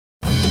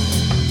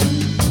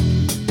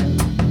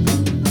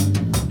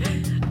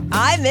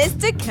missed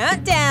the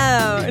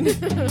countdown.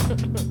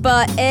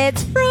 But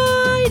it's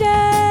Friday.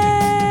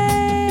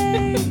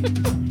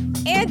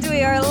 And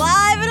we are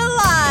live and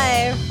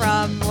alive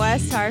from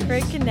West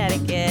Hartford,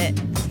 Connecticut.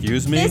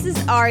 Excuse me? This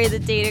is Ari, the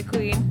data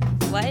queen.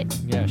 What?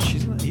 Yeah,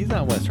 he's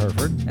not West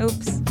Hartford.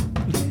 Oops.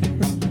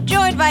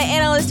 Joined by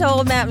analyst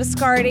Matt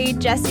Muscardi,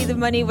 Jesse the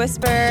Money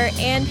Whisperer,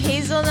 and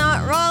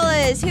Hazelnut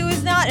Rawless, who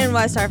is not in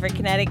West Hartford,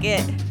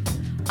 Connecticut.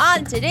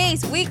 On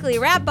today's weekly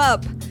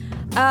wrap-up,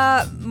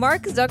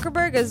 Mark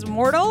Zuckerberg is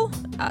mortal,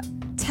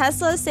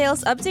 Tesla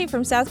sales update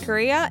from South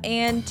Korea,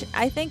 and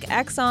I think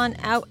Exxon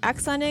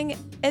out-Exxoning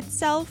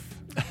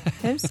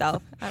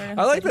himself. I don't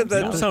know. I like that.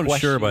 I don't sound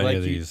sure about any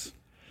of these.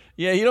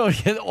 Yeah, you know,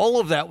 all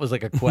of that was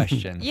like a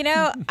question. You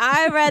know,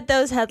 I read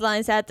those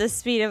headlines at the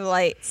speed of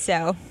light,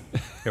 so.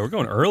 Yeah, we're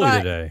going early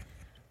today.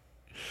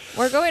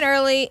 We're going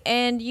early,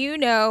 and you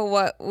know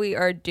what we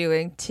are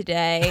doing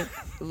today,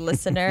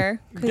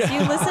 listener, because you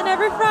listen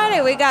every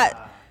Friday. We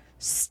got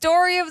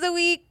story of the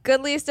week,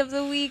 goodliest of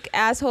the week,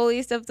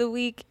 assholiest of the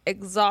week,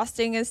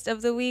 exhaustingest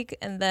of the week,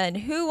 and then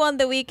who won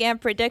the week and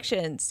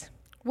predictions.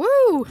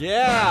 Woo!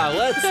 Yeah,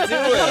 let's do it.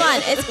 Come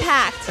on, it's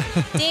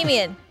packed.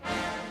 Damien,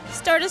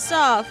 start us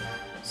off.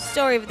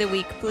 Story of the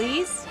week,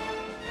 please.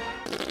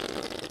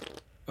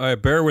 All right,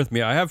 bear with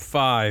me. I have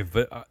 5,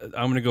 but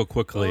I'm going to go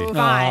quickly.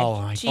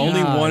 Fine.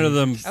 Only one of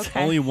them.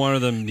 Okay. Only one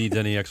of them needs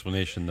any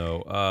explanation,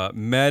 though.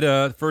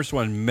 Meta. First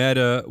one.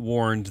 Meta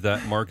warned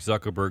that Mark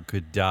Zuckerberg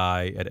could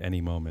die at any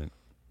moment.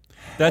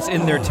 That's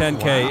in their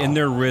 10K, in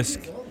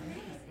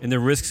their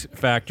risk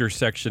factor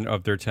section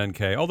of their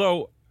 10K.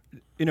 Although,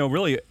 you know,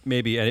 really,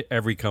 maybe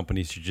every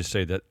company should just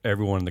say that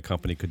everyone in the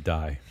company could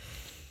die.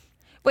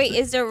 Wait,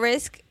 is there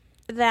risk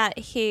that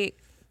he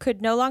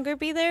could no longer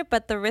be there,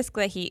 but the risk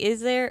that he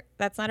is there,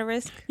 that's not a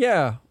risk?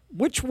 Yeah.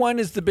 Which one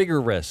is the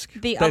bigger risk?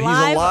 That he's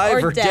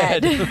alive or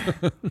dead?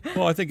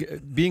 Well, I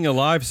think being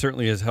alive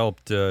certainly has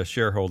helped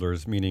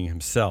shareholders, meaning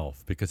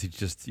himself, because he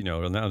just,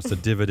 announced a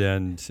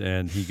dividend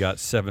and he got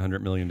 $700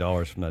 million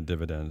from that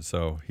dividend.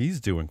 So he's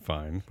doing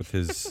fine with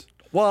his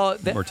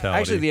mortality.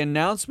 Actually, the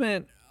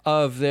announcement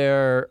of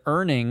their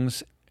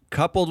earnings,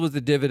 coupled with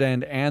the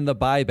dividend and the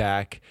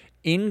buyback,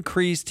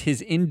 increased his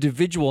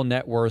individual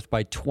net worth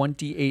by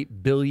 $28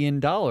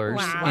 billion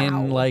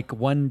in like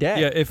one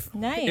day. Yeah, if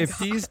Nice.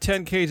 these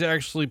 10Ks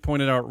actually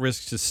pointed out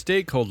risks to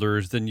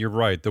stakeholders, then you're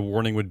right. The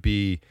warning would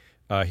be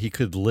he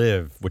could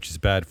live, which is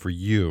bad for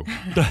you,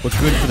 but good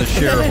for the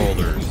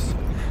shareholders.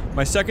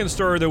 My second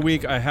story of the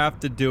week, I have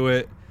to do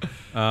it.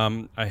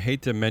 I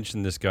hate to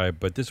mention this guy,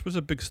 but this was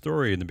a big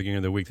story in the beginning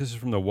of the week. This is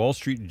from the Wall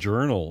Street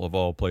Journal, of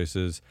all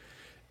places.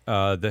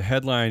 The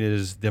headline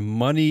is "The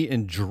Money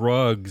and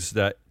Drugs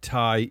That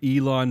Tie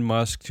Elon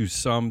Musk to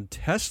Some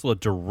Tesla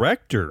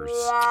Directors."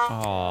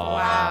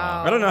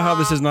 Wow. I don't know how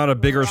this is not a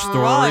bigger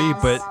story,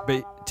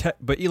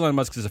 but Elon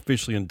Musk is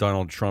officially in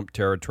Donald Trump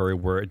territory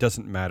where it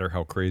doesn't matter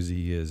how crazy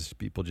he is.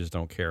 People just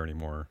don't care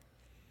anymore.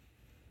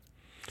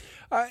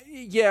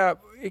 Yeah,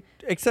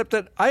 except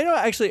that I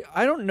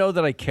don't know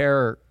that I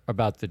care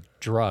about the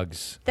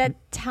drugs. That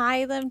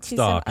tie them to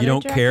Stop. some You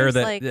other don't care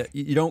directors, that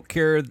you don't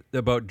care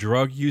about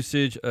drug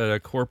usage at a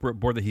corporate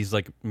board that he's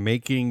like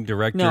making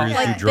directors do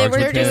Like drugs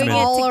they were with him. doing it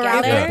all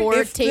around together? the board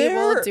If table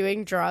they're-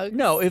 doing drugs.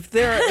 No, if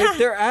they're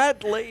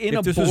at in a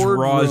If this was boardroom,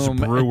 Roz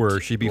Brewer,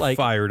 she'd be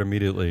fired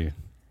immediately.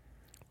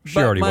 She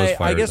but already was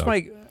fired. I guess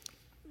though.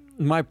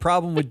 my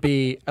problem would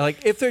be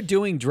like if they're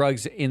doing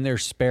drugs in their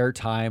spare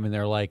time and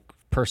they're like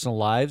personal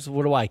lives,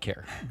 what do I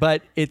care?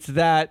 But it's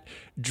that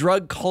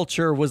drug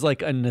culture was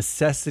like a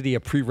necessity, a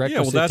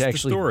prerequisite that's to the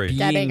actually story. being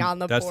Getting on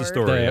the That's the board.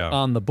 story. Yeah.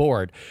 on the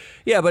board.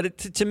 Yeah, but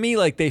to me,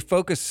 like they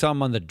focus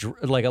some on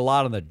a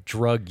lot on the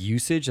drug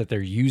usage, that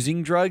they're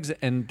using drugs,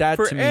 and that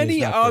For to me any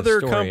is not other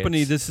the story. company,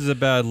 It's- this is a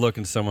bad look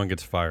and someone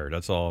gets fired.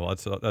 That's all.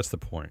 That's the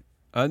point.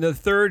 The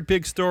third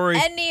big story.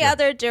 Any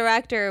other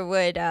director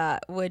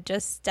would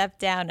just step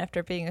down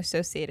after being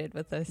associated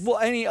with this. Well,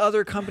 any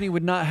other company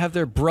would not have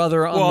their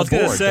brother on Well, I was the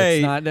gonna board.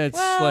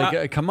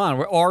 say- Come on,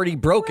 we're already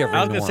broke every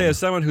I was going to say, norm. as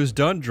someone who's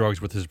done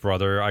drugs with his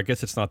brother, I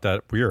guess it's not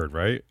that weird,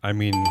 right? I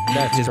mean,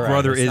 That's his correct.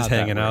 brother It's is not that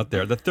hanging out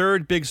there. The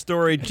third big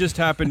story just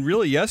happened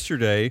really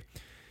yesterday.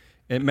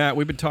 And Matt,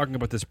 we've been talking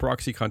about this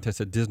proxy contest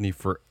at Disney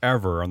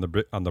forever on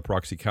the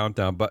proxy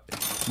countdown, but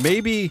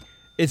maybe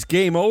it's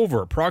game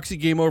over. Proxy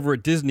game over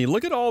at Disney.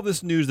 Look at all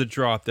this news that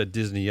dropped at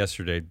Disney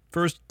yesterday.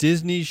 First,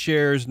 Disney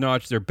shares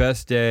notched their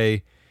best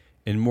day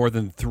in more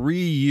than 3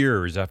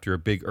 years after a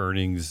big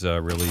earnings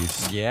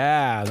release.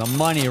 Yeah, the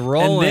money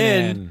rolling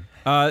And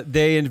then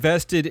they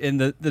invested in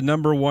the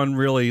number one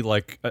really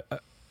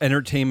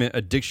entertainment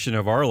addiction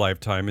of our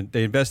lifetime, and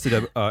they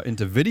invested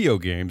into video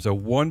games, a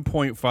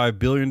 $1.5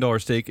 billion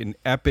stake in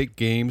Epic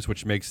Games,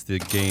 which makes the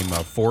game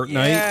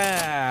Fortnite.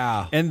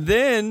 Yeah. And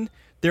then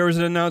there was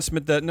an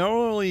announcement that not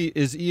only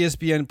is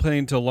ESPN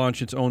planning to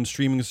launch its own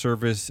streaming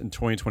service in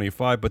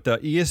 2025, but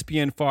that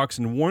ESPN, Fox,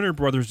 and Warner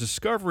Brothers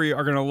Discovery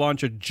are going to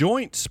launch a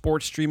joint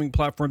sports streaming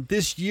platform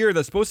this year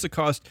that's supposed to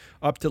cost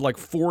up to like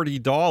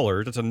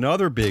 $40. That's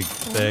another big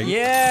thing.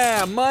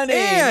 Yeah, money.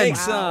 And, Make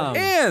some.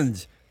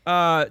 and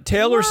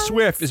Taylor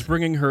Swift is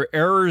bringing her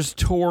Eras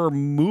Tour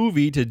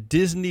movie to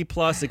Disney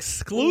Plus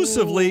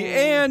exclusively,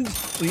 and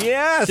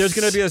there's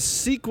going to be a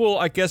sequel,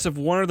 I guess, of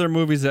one of their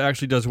movies that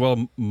actually does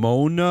well.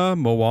 Moana.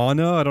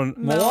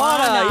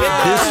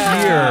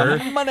 This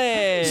year.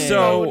 Money.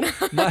 So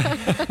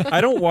I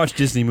don't watch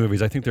Disney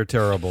movies. I think they're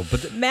terrible.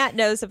 But Matt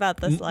knows about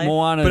this life.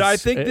 Moana. But I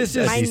think this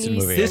is My niece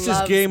this is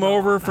loves game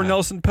over Moana. for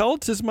Nelson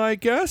Peltz, is my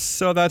guess.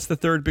 So that's the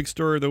third big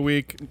story of the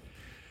week.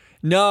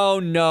 No.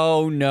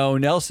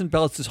 Nelson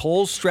Peltz's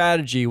whole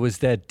strategy was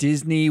that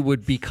Disney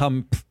would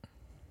become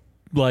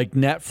like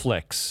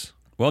Netflix.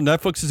 Well,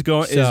 Netflix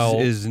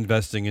is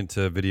investing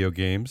into video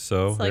games,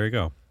 so there you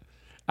go.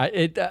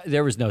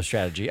 There was no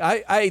strategy.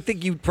 I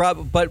think you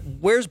probably. But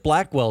where's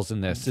Blackwell's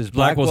in this? Is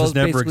Blackwell's has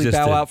never basically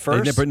existed. bow out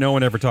first? But no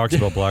one ever talks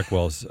about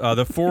Blackwell's.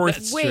 The fourth.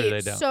 That's true, they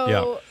Wait, don't. so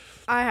Yeah.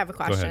 I have a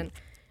ahead. question.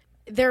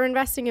 They're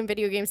investing in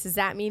video games. Does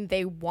that mean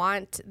they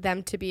want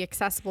them to be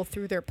accessible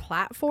through their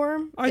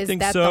platform? I Is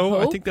think that so. The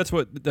I hope? think that's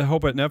what the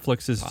hope at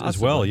Netflix is as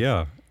well. Possibly.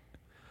 Yeah.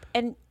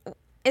 And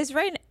is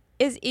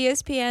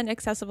ESPN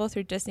accessible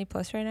through Disney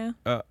Plus right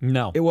now?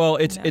 No.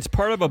 It's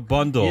part of a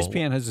bundle.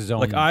 ESPN has its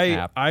own Like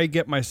app. I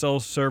get my cell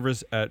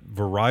service at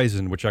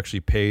Verizon, which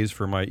actually pays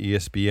for my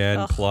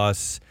ESPN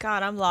Plus,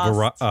 God, I'm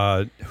lost.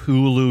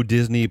 Hulu,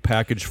 Disney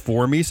package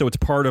for me. So it's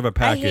part of a I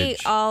package.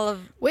 hate all of.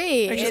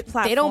 Wait, Or just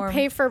they don't platform.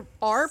 pay for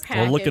our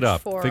package. Well, look it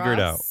up. For Figure it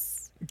out. us?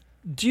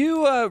 Do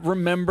you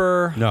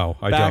remember? No,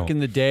 I back don't. in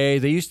the day,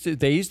 they used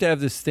to have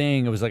this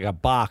thing. It was like a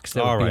box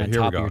that All would be right, on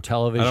here we top go. of your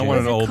television. I don't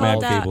want Is an it old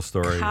man called, cable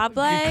story.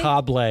 Cable?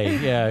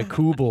 Cable, yeah,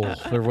 Kubel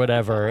or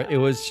whatever. It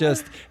was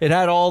just, it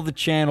had all the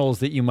channels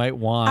that you might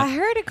want. I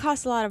heard it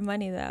costs a lot of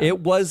money though. It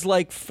was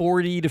like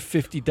 $40 to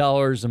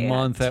 $50 a Yeah,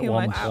 month at too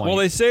one much. point. Well,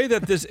 they say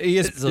that this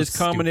so this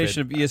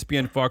combination of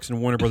ESPN, Fox,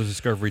 and Warner Brothers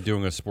Discovery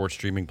doing a sports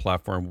streaming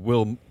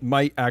platform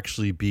might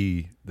actually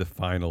be the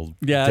final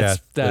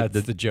death.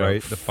 that's the joke.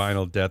 Right? The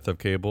final death of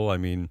cable. I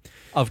mean,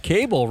 of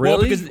cable,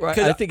 really? Well,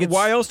 because I think it's.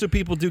 why else do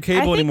people do I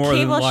cable think anymore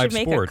cable than live should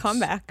make a sports?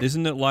 comeback.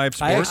 Isn't it live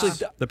I sports?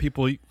 actually- the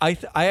people. I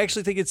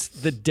actually think it's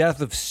the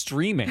death of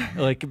streaming,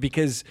 like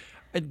because.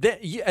 At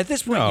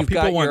this point, No, you've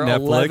people got want your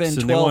Netflix $11,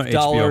 and they want $12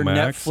 HBO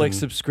Max Netflix and-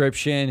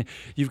 subscription.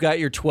 You've got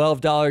your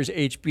 $12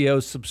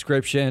 HBO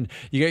subscription.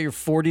 You got your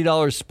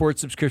 $40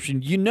 sports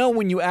subscription. You know,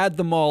 when you add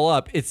them all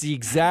up, it's the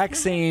exact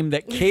same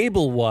that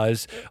cable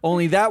was,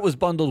 only that was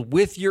bundled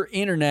with your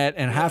internet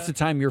and half the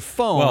time your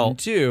phone, Well,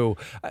 too.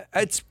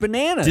 It's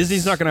bananas.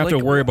 Disney's not going to have to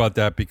Like, worry about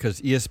that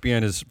because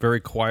ESPN is very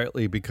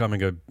quietly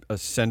becoming a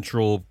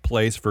central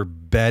place for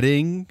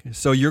betting.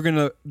 So you're going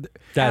to.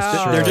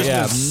 That's true. They're just Yeah.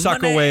 going to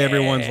suck away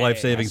everyone's life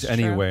savings That's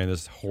true. anyway in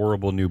this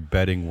horrible new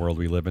betting world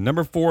we live in.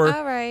 Number 4,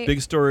 All right.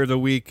 big story of the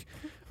week.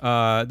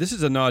 This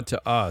is a nod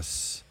to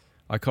us.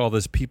 I call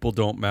this People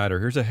Don't Matter.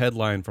 Here's a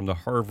headline from the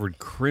Harvard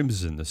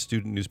Crimson, the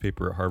student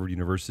newspaper at Harvard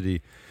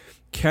University.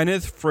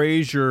 Kenneth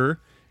Frazier,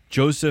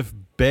 Joseph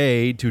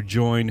Bay to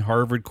join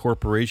Harvard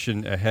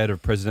Corporation ahead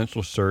of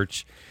presidential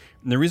search.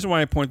 And the reason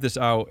why I point this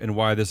out and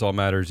why this all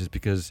matters is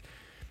because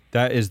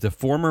that is the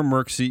former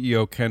Merck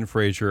CEO, Ken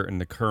Frazier, and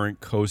the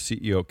current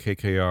co-CEO,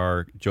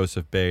 KKR,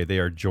 Joseph Bay. They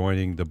are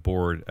joining the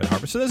board at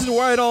Harvard. So this is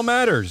why it all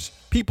matters.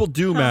 People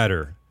do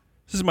matter.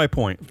 This is my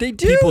point. They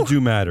do? People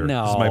do matter.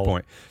 No. This is my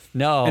point.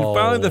 No. And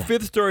finally, the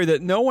fifth story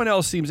that no one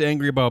else seems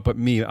angry about but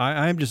me.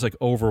 I'm just like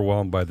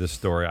overwhelmed by this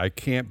story. I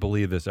can't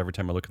believe this every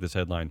time I look at this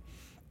headline.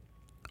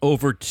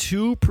 Over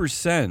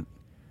 2%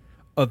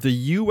 of the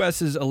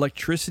U.S.'s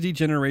electricity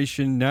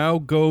generation now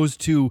goes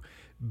to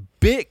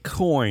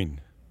Bitcoin.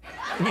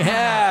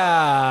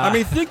 Yeah. I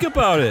mean, think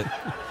about it.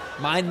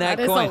 Mind that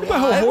That is coin. a lot.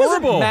 How Wasn't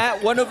horrible.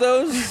 Matt, one of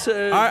those.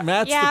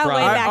 Matt's Yeah, the way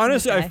problem. back. in the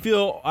Honestly, I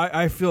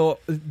day. feel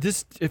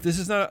this. If this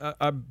is not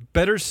a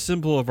better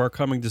symbol of our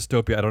coming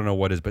dystopia, I don't know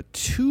what is. But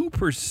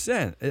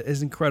 2%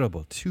 is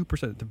incredible.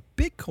 2%. The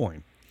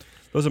Bitcoin.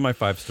 Those are my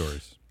 5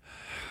 stories.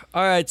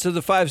 All right, so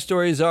the 5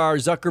 stories are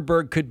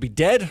Zuckerberg could be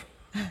dead.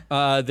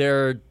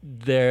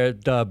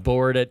 The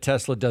board at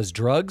Tesla does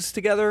drugs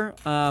together.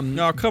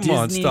 No, come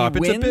on, Disney stop.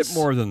 It's a wins. bit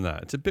more than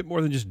that. It's a bit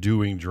more than just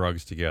doing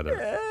drugs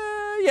together.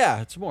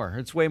 Yeah, it's more.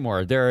 It's way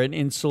more. They're an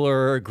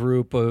insular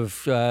group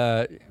of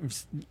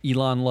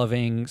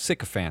Elon-loving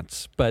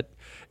sycophants, but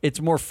it's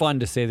more fun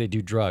to say they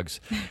do drugs.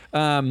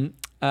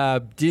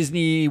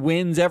 Disney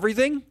wins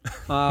everything,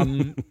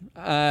 and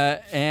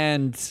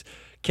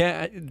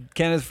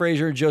Kenneth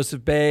Frazier and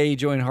Joseph Bay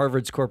join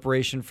Harvard's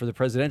corporation for the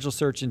presidential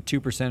search, and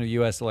 2% of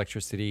U.S.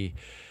 electricity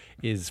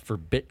is for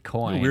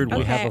Bitcoin. Weird we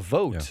one. have Okay. a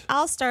vote. Yeah.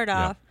 I'll start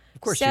off.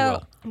 Of course so, you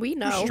will. We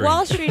know. Strange.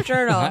 Wall Street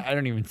Journal. I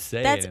don't even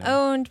say That's it.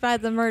 owned by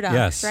the Murdochs,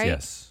 Yes, right?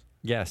 yes.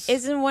 Yes.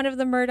 Isn't one of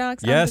the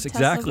Murdochs? on Yes, the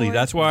Tesla exactly. board?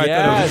 That's why I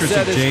Yes, thought it was that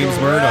interesting. is James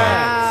correct.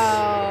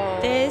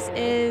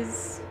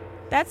 Murdoch.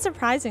 That's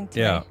surprising to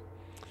Yeah. me.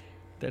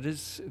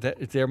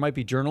 That there might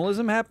be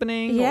journalism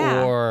happening,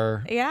 Yeah.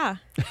 or Yeah.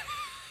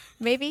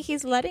 Maybe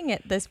he's letting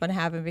this one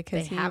happen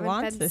because They he haven't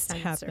wants been this to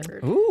happen.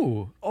 censored.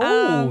 Ooh.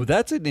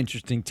 That's an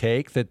interesting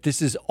take, that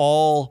this is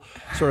all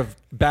sort of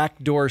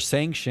backdoor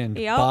sanctioned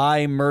Yep.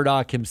 by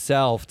Murdoch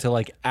himself to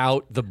like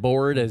out the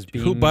board as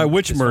being Who by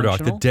which Murdoch?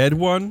 The dysfunctional? dead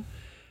one?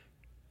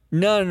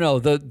 No.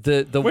 The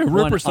Wait, one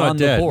Rupert's on not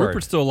the dead. board.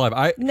 Rupert's still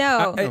alive.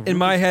 No. In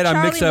my head,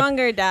 I mix Charlie up.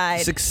 Munger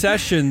died.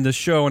 Succession, the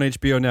show on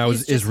HBO now,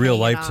 He's is just real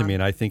hanging life to on. me,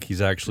 and I think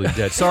he's actually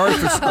dead. Sorry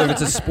if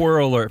it's a spoiler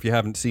alert if you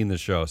haven't seen the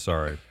show.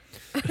 Sorry.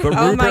 But Oh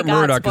my Rupert God,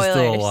 Murdoch is still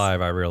spoilers.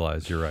 alive. I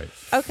realize. You're right.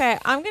 Okay,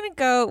 I'm going to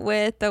go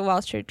with the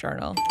Wall Street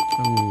Journal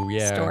Ooh,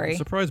 yeah. story. I'm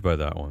surprised by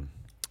that one.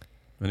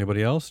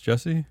 Anybody else?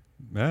 Jesse?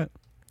 Matt?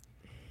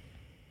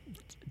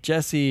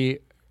 Jesse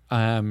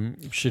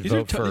should These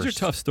vote first. are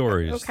tough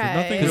stories. Okay.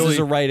 Nothing This really. is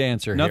a right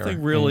answer. nothing here,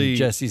 really and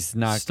Jesse's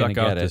not stuck going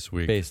to out get it this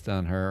week. based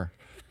on her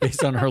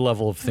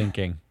level of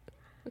thinking.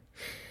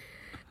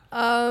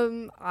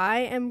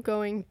 I am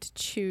going to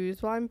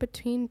choose. Well, I'm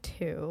between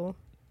two.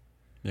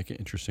 Make it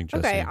interesting, Jesse.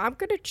 Okay, I'm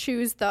going to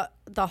choose the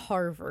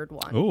Harvard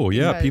one. Oh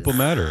yeah, because people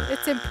matter.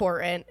 It's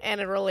important and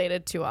it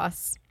related to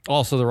us.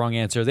 Also, the wrong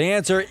answer. The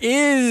answer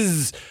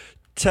is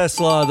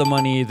Tesla, the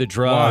money, the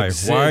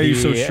drugs. Why are you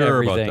so the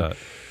sure everything. about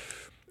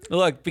that?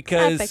 Look, I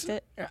because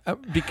picked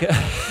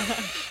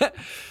it.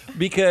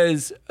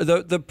 because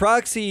the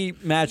proxy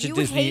match You at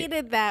Disney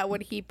hated that when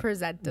he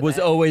presented was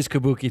it. always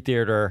Kabuki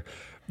theater.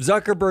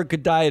 Zuckerberg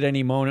could die at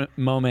any moment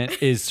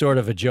is sort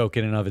of a joke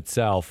in and of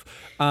itself.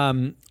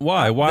 Why?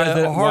 Why is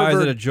The that? Why is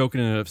Harvard- it a joke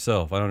in and of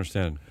itself? I don't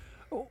understand.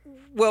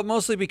 Well,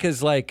 mostly because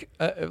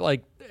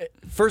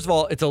first of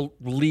all, it's a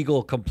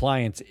legal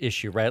compliance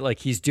issue, right? Like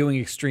he's doing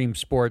extreme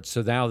sports,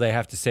 so now they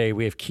have to say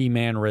we have key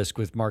man risk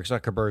with Mark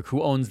Zuckerberg,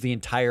 who owns the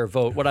entire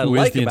vote. What I Who is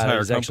like the about entire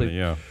it is company? actually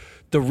Yeah.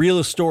 the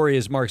real story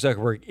is Mark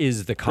Zuckerberg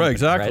is the company. Right,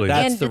 exactly.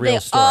 That's and the real they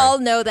story. all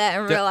know that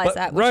and realize But-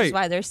 that, which right. is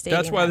why they're stating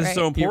That's why that, this is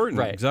so right? important.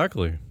 Right.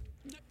 Exactly.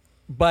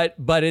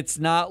 But it's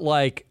not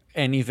like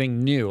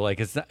anything new. Like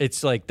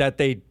it's like that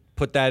they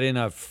put that in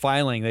a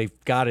filing. They've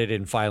got it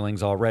in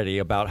filings already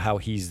about how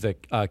he's the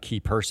key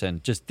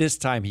person. Just this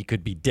time he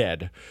could be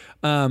dead.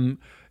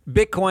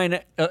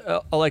 Bitcoin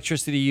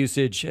electricity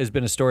usage has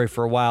been a story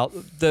for a while.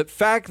 The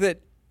fact that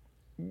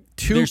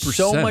 2%. there's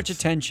so much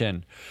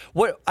attention.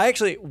 What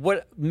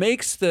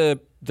makes the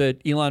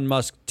Elon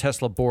Musk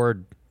Tesla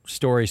board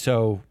story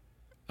so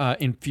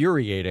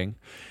infuriating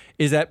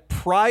is that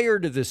prior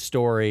to this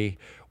story,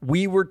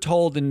 we were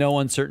told in no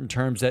uncertain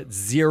terms that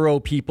 0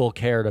 people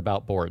cared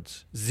about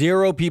boards.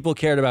 0 people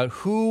cared about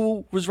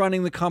who was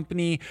running the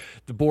company.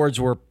 The boards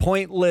were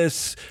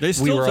pointless. They We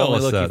still were tell only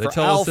us looking that. They for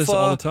tell us this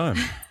all the alpha.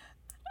 time.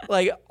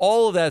 Like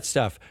all of that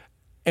stuff.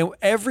 And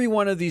every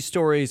one of these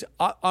stories,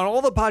 on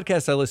all the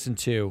podcasts I listen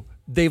to,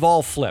 they've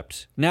all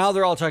flipped. Now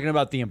they're all talking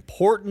about the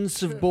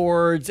importance of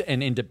boards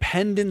and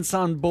independence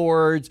on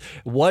boards.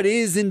 What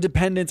is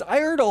independence? I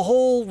heard a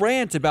whole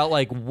rant about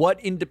like what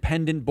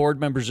independent board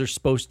members are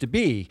supposed to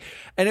be.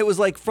 And it was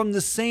like from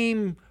the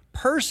same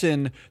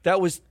person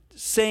that was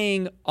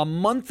saying a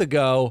month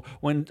ago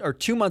or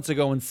 2 months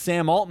ago when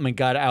Sam Altman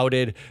got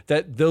outed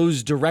that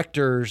those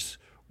directors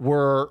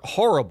were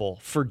horrible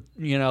for,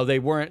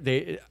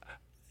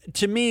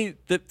 to me,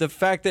 the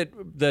fact that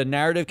the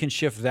narrative can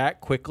shift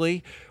that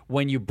quickly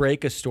when you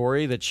break a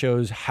story that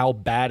shows how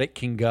bad it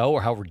can go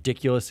or how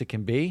ridiculous it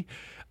can be,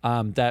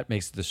 that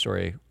makes it the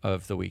story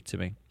of the week to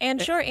me.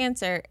 And short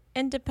answer,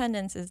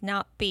 independence is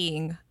not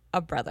being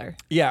a brother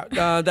Yeah,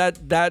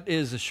 that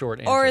is a short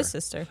answer. or a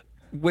sister.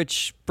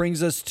 Which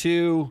brings us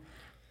to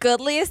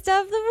Goodliest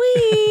of the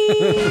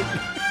week,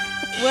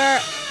 where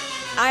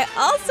I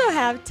also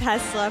have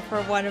Tesla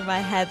for one of my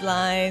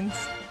headlines.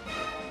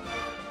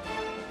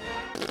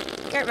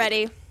 Get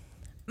ready.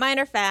 Mine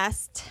are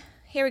fast.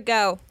 Here we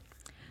go.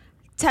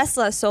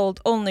 Tesla sold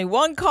only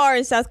 1 car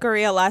in South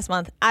Korea last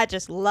month. I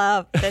just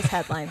love this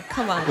headline.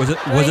 Come on. Was it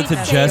to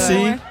Great.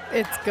 Jesse?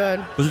 It's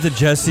good. Was it to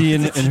Jesse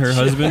and her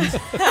husband?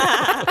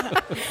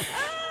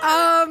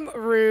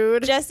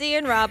 Rude. Jesse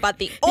and Rob bought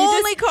the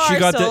only car She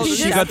got sold the in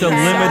she South got the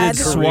Korea.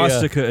 limited Korea.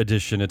 swastika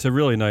edition. It's a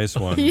really nice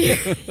one.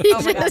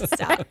 Oh my God,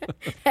 stop.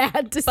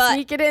 Had to But-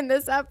 sneak it in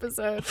this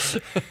episode.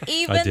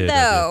 Even did.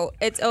 though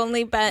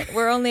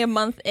we're only a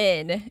month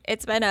in,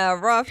 it's been a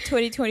rough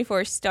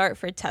 2024 start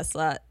for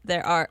Tesla.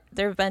 There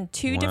have been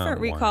 2 different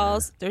Wow.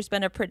 recalls. There's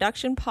been a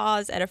production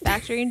pause at a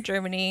factory in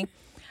Germany,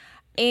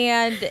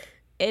 and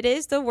it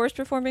is the worst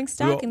performing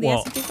stock in the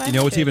S&P 500. you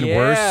know what's even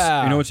worse?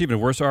 Yeah. You know what's even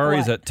worse, Ari,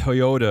 is What? that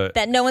Toyota.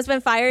 That no one's been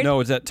fired?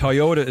 No, it's that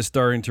Toyota is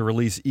starting to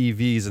release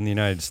EVs in the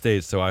United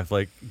States. So I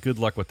like, good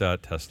luck with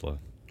that, Tesla.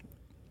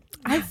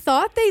 I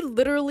thought they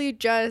literally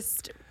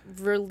just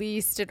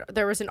released it.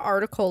 There was an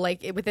article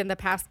like within the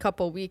past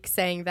couple weeks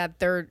saying that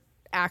they're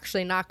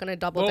actually not going to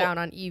double Well- down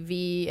on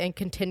EV and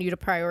continue to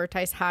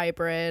prioritize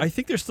hybrid. I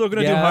think they're still going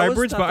to Yeah, do that was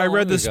hybrids, not but that I read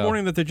long this ago.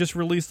 morning that they just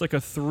released like a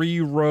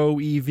 3-row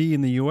EV in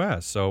the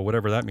U.S. So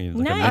whatever that means,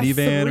 like Nice. a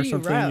minivan or 3-row.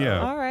 something.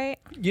 Yeah. All right.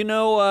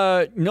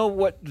 know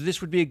what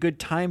this would be a good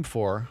time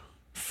for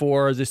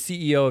for the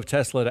CEO of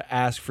Tesla to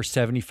ask for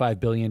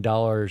 $75 billion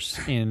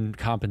in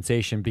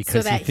compensation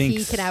because that he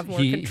thinks he can have more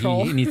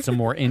control. he needs some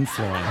more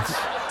influence.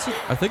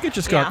 I think it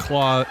just got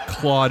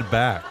clawed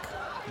back.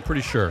 I'm pretty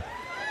sure.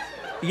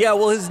 Yeah,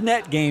 well, his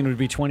net gain would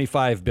be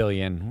 $25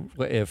 billion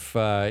if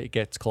it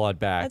gets clawed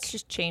back. Let's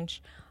just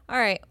change. All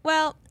right.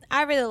 Well,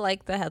 I really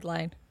like the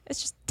headline.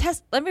 It's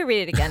just let me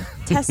read it again.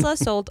 Tesla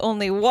sold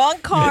only one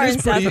car in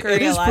South Korea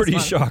It is last pretty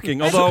month.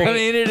 shocking. Although, I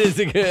mean,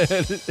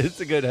 it's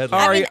a good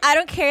headline. I mean, I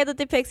don't care that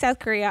they picked South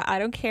Korea. I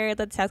don't care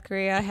that South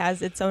Korea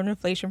has its own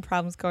inflation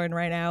problems going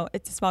right now.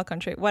 It's a small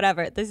country.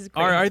 Whatever. This is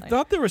great. all right, I headline.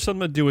 thought there was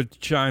something to do with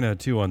China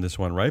too on this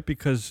one, right?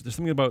 Because there's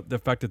something about the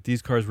fact that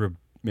these cars were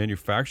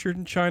manufactured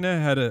in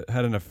China had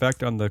an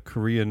effect on the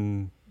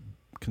Korean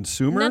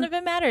consumer. None of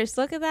it matters.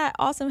 Look at that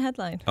awesome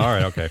headline. All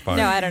right, okay, fine.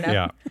 No, I don't know.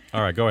 Yeah.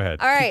 All right, go ahead.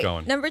 All right. Keep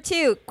going. Number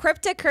 2,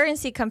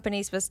 cryptocurrency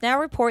companies must now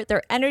report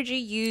their energy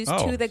used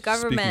Oh, to the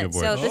government.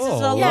 speaking of So which. this is a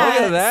Oh, lot.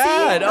 look at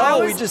that. See, I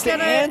Oh, we was just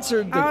gonna-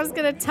 answered the- I was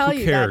going to tell Who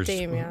you cares? that,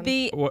 Damien.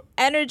 The What-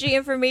 Energy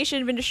Information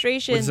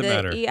Administration, What does it the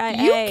matter?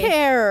 EIA, You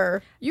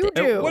care. You And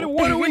do. what are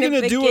we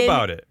going to do Begin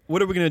about it?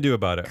 What are we going to do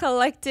about it?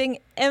 collecting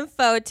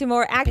info to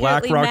more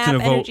accurately BlackRock's map gonna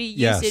vote energy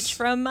yes. usage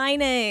from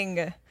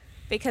mining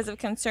because of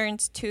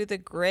concerns to the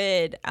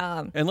grid.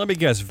 And let me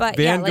guess, But,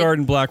 yeah, Vanguard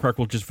and BlackRock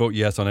will just vote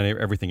yes on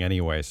everything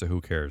anyway, so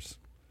who cares?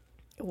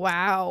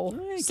 Wow.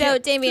 So,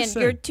 Damien, just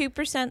your saying.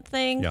 2%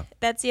 thing, Yeah.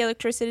 that's the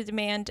electricity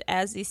demand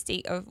as the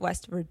state of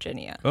West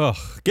Virginia. Ugh,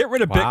 get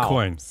rid of Wow.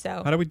 Bitcoin.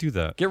 So- How do we do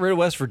that? Get rid of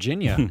West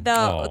Virginia. The,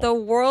 Oh. the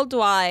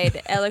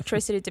worldwide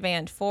electricity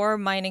demand for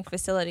mining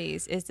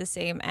facilities is the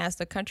same as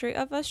the country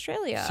of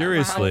Australia.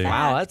 Seriously? Fun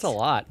Wow, fact. that's a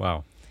lot.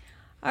 Wow.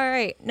 All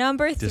right,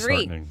 number 3.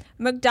 Disheartening.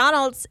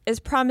 McDonald's is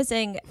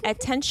promising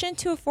attention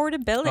to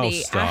affordability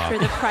Oh, stop. after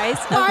the price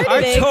of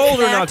I Big told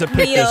her Mac not to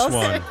pick meals this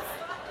one.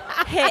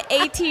 hit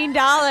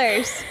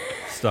 $18.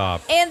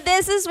 Stop. And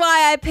this is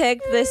why I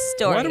picked this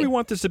story. Why do we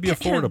want this to be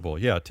affordable?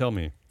 Yeah, tell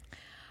me.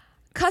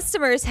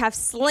 Customers have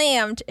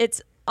slammed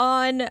its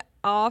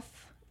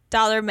on-off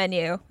dollar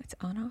menu. It's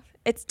on-off?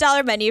 It's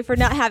dollar menu for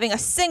not having a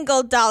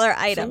single dollar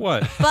item.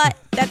 what? But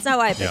that's not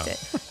why I picked Yeah.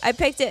 it. I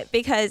picked it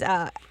because,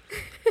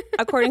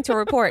 according to a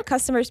report,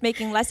 customers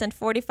making less than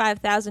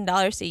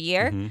 $45,000 a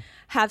year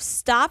have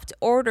stopped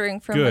ordering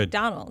from Good.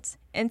 McDonald's.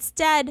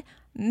 Instead,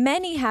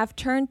 many have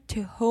turned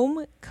to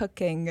home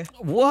cooking.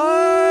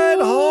 What?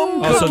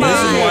 Home Oh, so cooking. this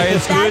is why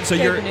it's good. That's So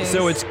good news.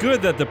 so it's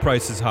good that the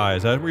price is high.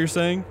 Is that what you're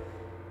saying?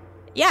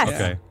 Yes.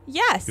 Okay.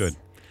 Yes. Good.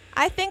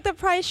 I think the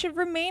price should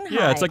remain high.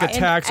 Yeah, it's like a And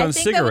tax I on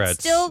think that would cigarettes.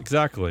 Still,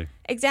 Exactly.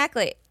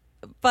 exactly.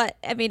 But,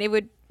 I mean, it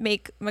would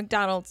make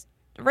McDonald's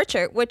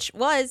richer, which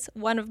was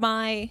one of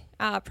my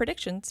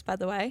predictions, by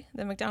the way,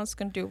 that McDonald's is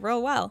going to do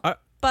real well.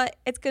 But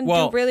it's going to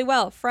do really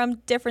well from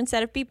different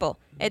set of people.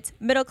 It's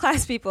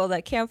middle-class people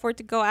that can't afford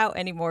to go out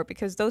anymore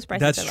because those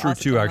prices That's have true,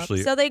 also too, gone up.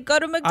 actually. So they go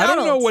to McDonald's. I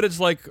don't know what it's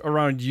like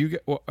around you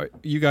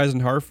guys in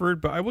Hartford,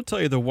 but I will tell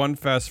you the one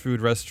fast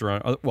food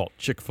restaurant, well,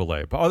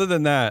 Chick-fil-A, but other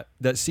than that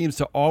seems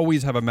to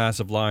always have a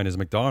massive line is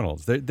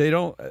McDonald's. They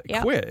don't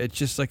Yep. quit. It's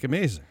just like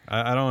amazing.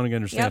 I don't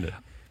understand Yep. it.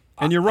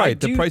 And you're right.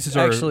 The do prices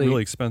are actually-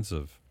 really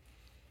expensive.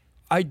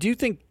 I do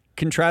think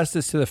contrast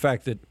this to the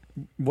fact that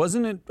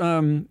wasn't it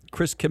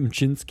Chris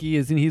Kempczinski?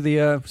 Isn't he the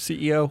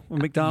CEO of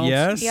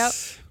McDonald's?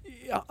 Yes.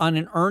 Yep. On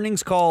an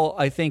earnings call,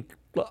 I think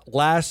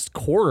last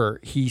quarter,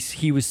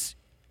 he was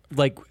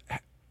like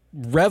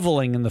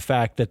reveling in the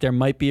fact that there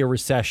might be a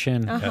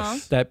recession.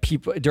 Yes. That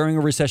people during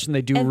a recession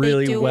they do And they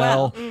really do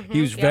well. well.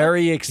 He was Yep.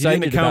 very He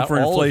excited didn't account about for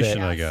all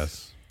inflation, of it. I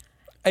guess.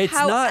 It's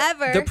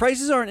However- not the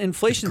prices aren't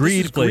inflation. It's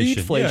This is greedflation.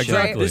 greedflation. Yeah,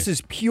 exactly. This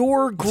is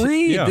pure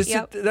greed. yeah. This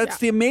Yep. is, that's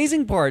the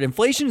amazing part.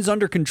 Inflation is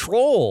under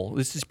control.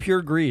 This is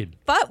pure greed.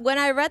 But when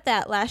I read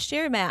that last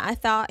year, Matt, I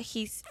thought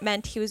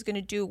meant he was going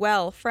to do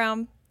well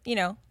from,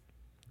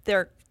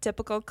 their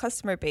typical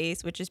customer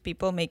base, which is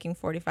people making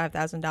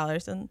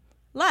 $45,000 and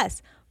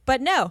less.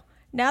 But no,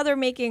 now they're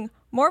making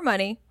more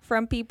money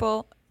from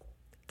people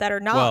that are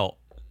not, Well,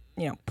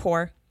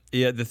 poor.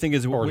 yeah, the thing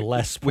is, Or we,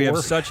 less we have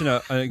poor. such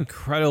an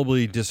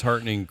incredibly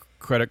disheartening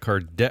credit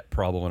card debt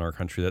problem in our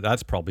country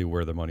that's probably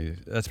where the money.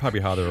 That's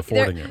probably how they're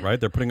affording it, right?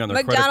 They're putting on their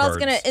McDonald's credit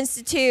going cards. to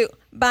institute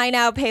buy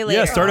now, pay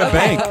later. Yeah, start a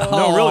Okay. bank.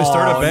 No, really,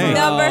 start a bank.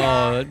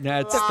 Number-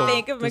 That's The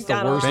Bank of that's the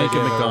McDonald's. worst Bank of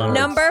idea I've ever heard. McDonald's.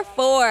 Number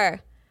 4.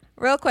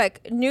 Real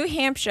quick, New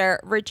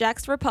Hampshire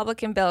rejects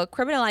Republican bill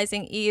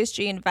criminalizing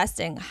ESG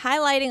investing,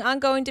 highlighting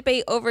ongoing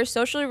debate over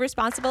socially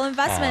responsible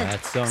investment. Oh,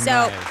 that's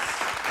so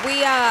nice.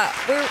 We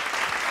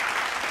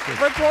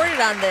reported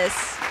on this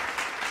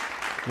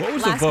What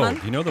was the last vote?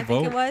 month. You know the I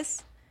think vote? it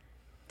was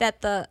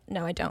that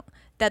I don't.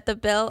 That the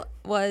bill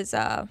was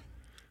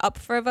up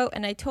for a vote,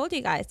 and I told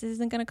you guys this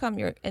isn't going to come.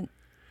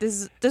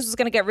 This was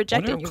going to get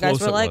rejected. Wonder You how guys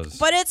close were it like, was.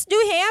 but it's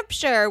New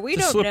Hampshire. We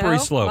It's a don't know. slippery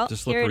slope. Well,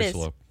 Just here it slippery is.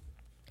 slope.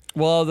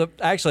 Well,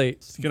 actually,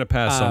 It's gonna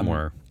pass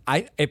somewhere.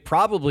 It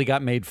probably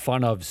got made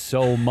fun of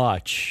so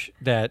much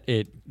that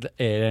it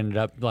ended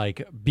up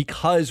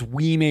because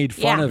we made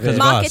fun Yeah, of it.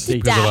 mock it us. to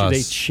Because of death. us.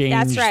 They changed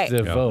That's right.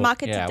 the Yeah. vote.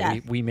 Mock it to yeah,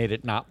 death. we made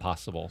it not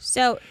possible.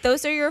 So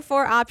those are your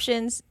 4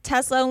 options.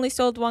 Tesla only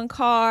sold 1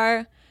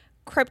 car.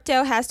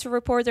 Crypto has to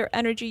report their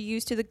energy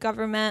use to the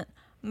government.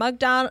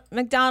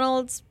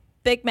 McDonald's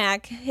Big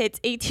Mac hits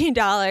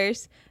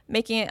 $18,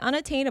 making it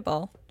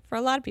unattainable for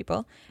a lot of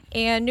people.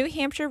 And New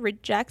Hampshire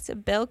rejects a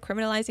bill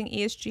criminalizing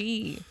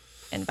ESG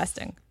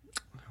investing.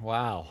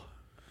 Wow.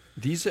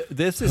 This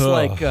is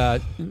like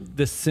the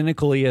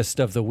cynicaliest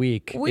of the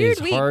week. Weird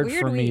it's week, hard weird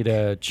for me week.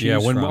 to choose Yeah,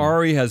 when from.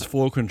 Ari has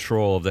full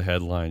control of the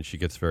headline, she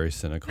gets very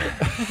cynical.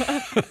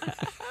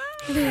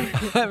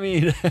 I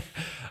mean,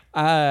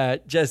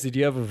 Jesse, do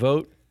you have a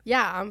vote?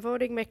 Yeah, I'm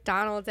voting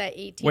McDonald's at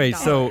 $18. Wait,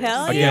 so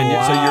Hell again,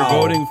 yeah. so you're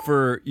Wow. voting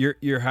for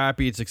you're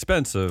happy it's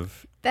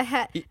expensive.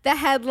 The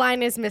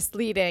headline is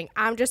misleading.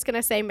 I'm just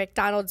gonna say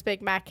McDonald's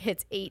Big Mac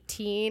hits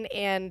 18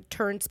 and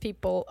turns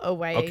people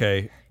away.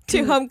 Okay,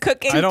 To home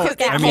cooking. I don't- because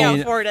they I can't mean,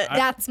 afford it.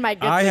 That's my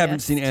good I haven't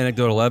list. seen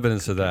anecdotal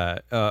evidence of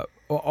that.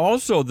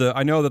 Also,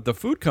 I know that the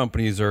food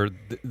companies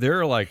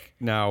they're like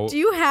now. Do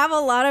you have a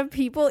lot of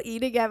people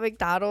eating at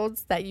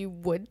McDonald's that you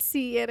would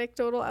see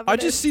anecdotal evidence? I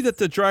just see that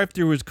the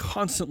drive-through is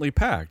constantly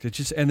packed. It's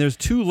just and there's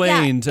 2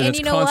 lanes and and it's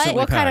you know what? constantly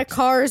What kind of packed.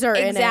 cars are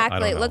in it? I Exactly.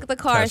 don't know. Look at the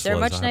cars. They're Teslas,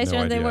 much I have nicer no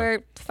than they idea.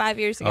 were 5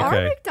 years ago. Okay.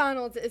 Our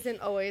McDonald's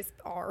isn't always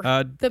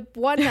Uh, the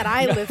one that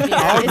I live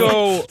I'll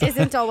go- near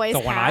isn't always The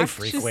one I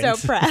packed. She's frequent.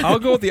 so proud. I'll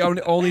go with the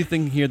only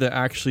thing here that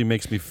actually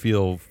makes me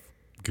feel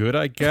good,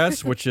 I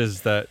guess, which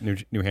is that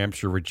New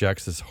Hampshire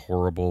rejects this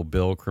horrible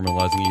bill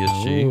criminalizing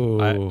ESG.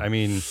 Ooh. I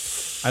mean,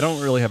 I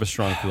don't really have a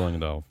strong feeling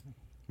though.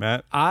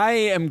 Matt?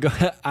 I'm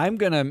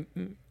gonna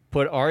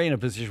put Ari in a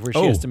position where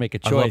she has to make a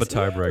choice. I love a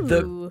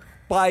tiebreaker. Ooh.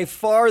 By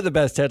far the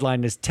best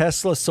headline is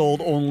Tesla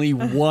sold only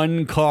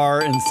one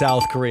car in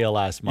South Korea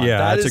last month. Yeah,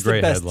 That that's is a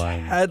great the best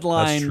headline.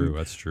 headline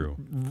That's true.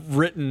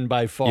 written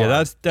by far. Yeah,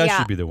 that Yeah.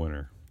 should be the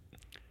winner.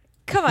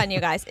 Come on, you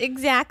guys.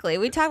 Exactly.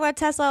 We talk about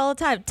Tesla all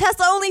the time.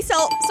 Tesla only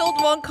sold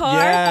one car.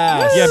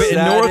 Yes, Yeah, but in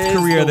that North is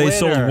Korea the they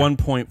sold winner.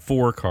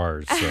 1.4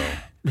 cars. So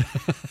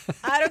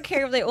I don't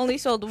care if they only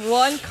sold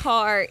one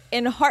car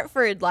in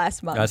Hartford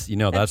last month. that's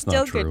that's still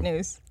not true. good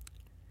news.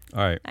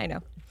 All right. I know.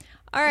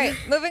 All right,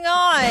 moving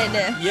on.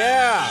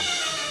 Yeah.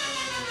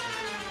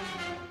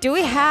 Do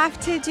we have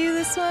to do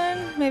this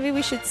one? Maybe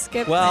we should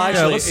skip Well, that.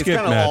 actually, let's it's skip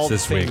kind of Matt's all the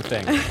this same week.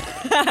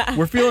 thing.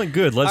 We're feeling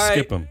good. Let's All right.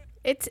 skip them.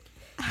 It's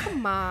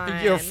come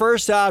on. Your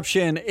first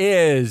option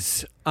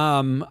is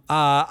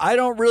I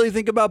don't really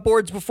think about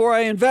boards before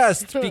I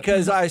invest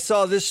because I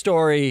saw this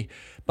story.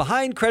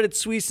 Behind Credit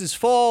Suisse's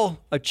fall,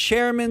 a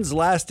chairman's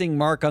lasting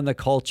mark on the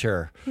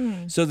culture.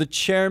 So the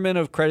chairman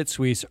of Credit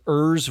Suisse,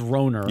 Urs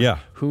Rohner, Yeah.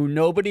 who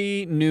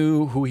nobody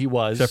knew who he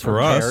was. Except or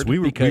for us. cared We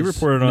because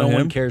reported on no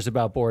one him. cares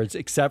about boards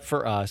except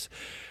for us.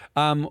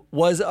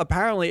 Was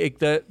apparently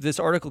this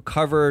article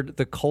covered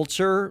the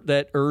culture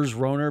that Urs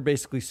Rohner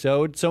basically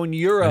sowed. So in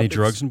Europe, Any it's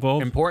drugs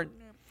involved? Important.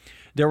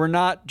 There were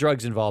not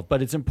drugs involved,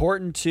 but it's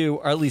important to,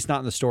 or at least not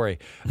in the story.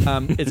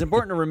 It's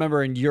important to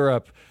remember in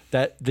Europe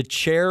that the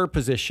chair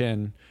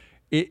position,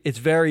 it's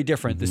very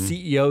different. The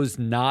CEO's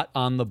not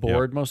on the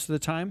board most of the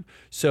time.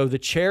 So the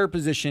chair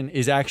position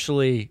is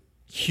actually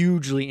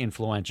hugely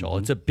influential.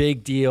 It's a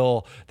big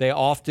deal. They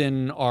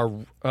often are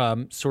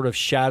sort of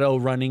shadow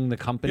running the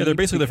company. Yeah, they're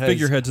basically the because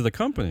figureheads of the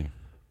company.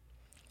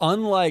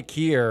 unlike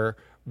here,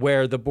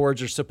 where the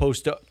boards are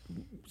supposed to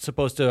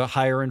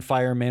hire and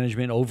fire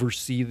management,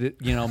 oversee the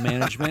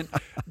management.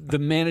 The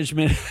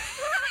management.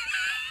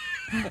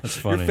 That's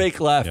funny. Your fake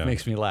laugh Yeah.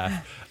 makes me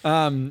laugh.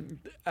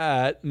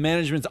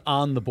 Management's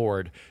on the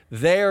board.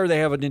 There, they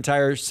have an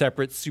entire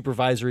separate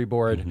supervisory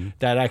board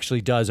that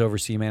actually does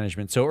oversee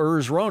management. So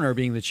Urs Rohner,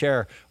 being the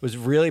chair, was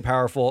really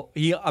powerful.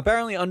 He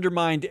apparently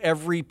undermined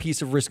every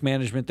piece of risk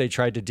management they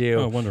tried to do.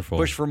 Oh, wonderful.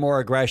 Pushed for more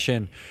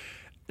aggression.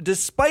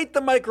 Despite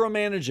the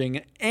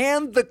micromanaging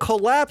and the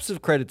collapse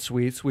of Credit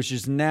Suisse, which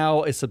is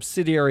now a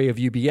subsidiary of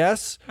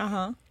UBS,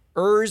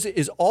 Urs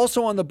is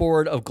also on the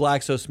board of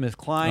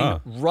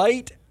GlaxoSmithKline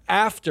right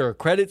after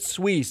Credit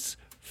Suisse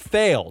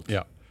failed.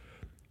 Yeah.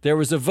 There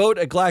was a vote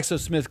at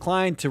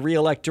GlaxoSmithKline to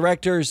reelect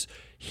directors.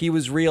 He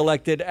was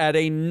reelected at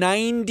a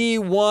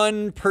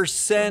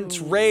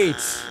 91%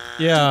 rate.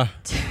 Yeah.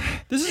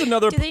 This is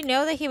another. Do they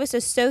know that he was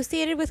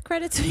associated with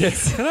Credit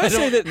Suisse? Can I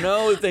say that?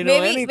 know if they know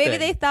anything. Maybe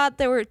they thought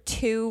there were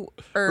two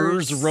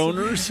Urs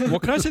Rohners. Well,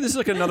 can I say this is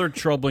like another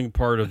troubling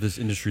part of this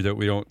industry that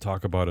we don't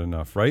talk about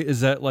enough, right?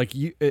 Is that like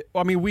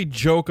we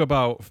joke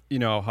about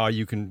how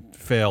you can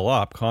fail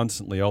up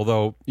constantly.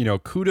 Although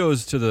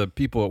kudos to the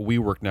people at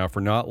WeWork now for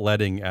not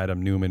letting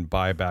Adam Newman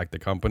buy back the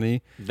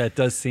company. That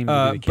does seem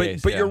to be the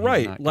case. But Yeah, you're he's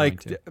right. not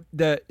Like going to.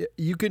 that,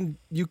 you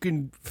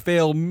can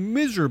fail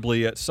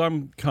miserably at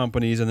some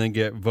companies and then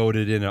get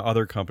voted in at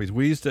other companies.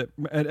 We used to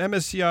at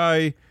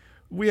MSCI.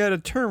 We had a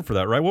term for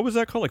that, right? What was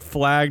that called? Like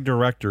flag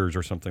directors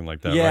or something like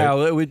that, Yeah, right?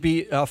 well, it would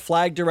be a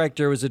flag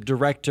director was a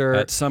director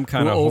At some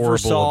kind who of horrible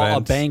oversaw event.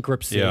 a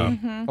bankruptcy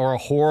Yeah. or a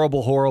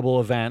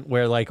horrible event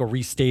where like a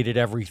restated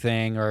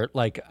everything or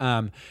like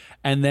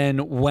and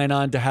then went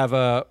on to have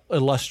a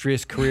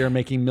illustrious career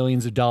making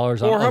millions of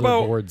dollars on other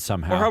boards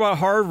somehow. Or how about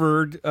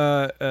Harvard,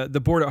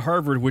 the board at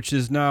Harvard, which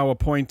is now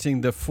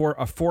appointing a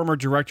former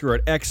director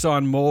at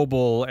Exxon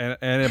Mobil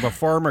and of a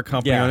pharma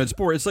company on its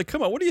board. It's like,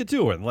 come on, what are you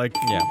doing? Like,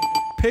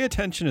 pay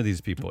attention to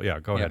these people. Yeah,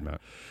 go ahead,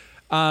 Matt.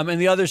 And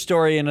the other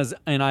story, and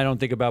I don't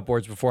think about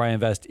boards before I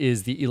invest,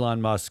 is the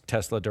Elon Musk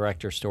Tesla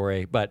director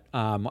story. But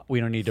we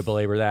don't need to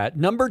belabor that.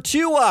 Number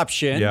 2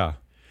 option. Yeah.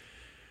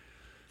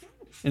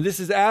 And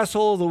this is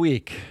Asshole of the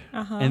Week.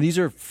 And these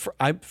are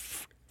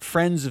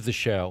friends of the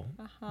show.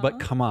 But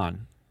come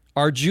on.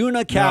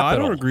 Arjuna Capital.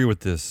 No, I don't agree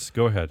with this.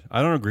 Go ahead.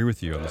 I don't agree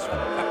with you on this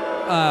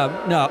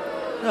one.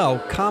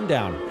 No, calm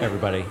down,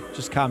 everybody.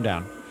 Just calm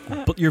down.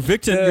 But you're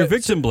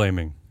victim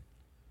blaming.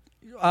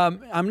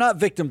 I'm not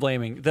victim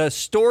blaming. The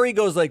story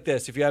goes like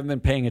this, if you haven't been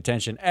paying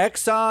attention.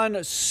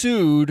 Exxon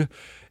sued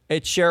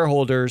its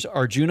shareholders,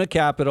 Arjuna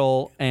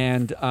Capital,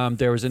 and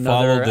there was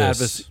another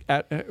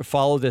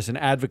an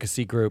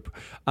advocacy group,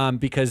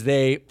 because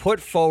they put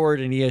forward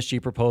an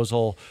ESG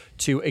proposal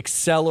to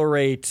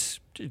accelerate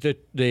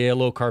the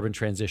low carbon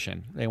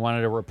transition. They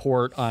wanted a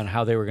report on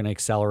how they were going to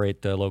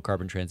accelerate the low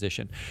carbon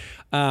transition.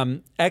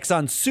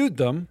 Exxon sued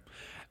them.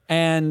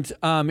 And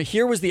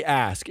here was the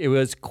ask. It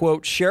was,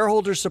 quote,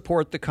 shareholders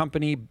support the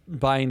company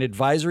by an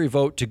advisory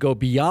vote to go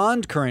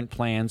beyond current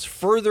plans,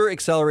 further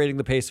accelerating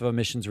the pace of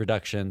emissions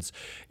reductions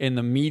in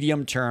the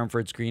medium term for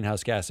its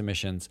greenhouse gas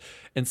emissions,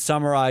 and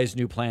summarize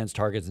new plans,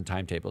 targets, and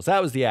timetables.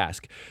 That was the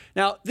ask.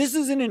 Now, this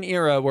is in an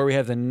era where we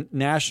have the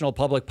National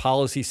Public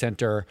Policy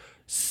Center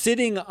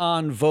sitting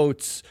on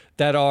votes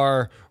that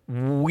are,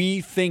 we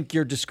think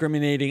you're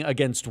discriminating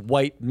against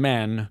white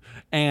men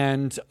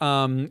and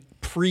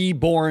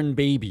pre-born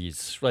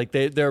babies. Like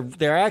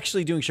they're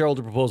actually doing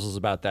shareholder proposals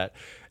about that.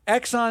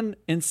 Exxon,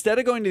 instead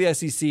of going to the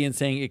SEC and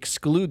saying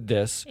exclude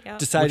this,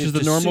 decided which is the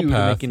to normal sue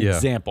path. to make an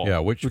example. Yeah,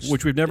 which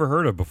we've never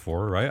heard of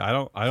before, right? I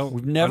don't.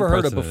 We've never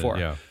heard of before.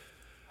 Yeah.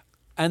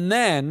 And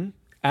then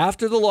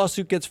after the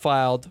lawsuit gets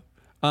filed,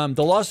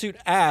 the lawsuit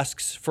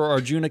asks for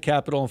Arjuna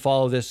Capital and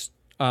Follow This.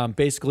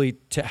 Basically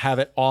to have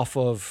it off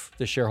of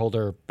the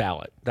shareholder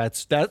ballot.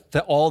 That's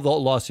all the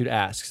lawsuit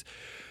asks.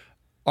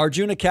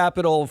 Arjuna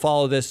Capital,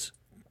 Follow This,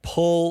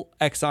 pull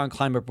Exxon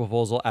climate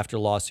proposal after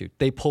lawsuit.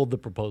 They pulled the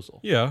proposal.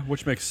 Yeah,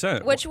 which makes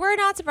sense. Which we're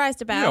not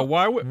surprised about. Yeah,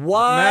 why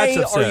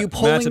are you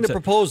pulling the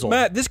proposal?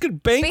 Matt, this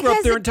could bankrupt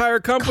Because their it entire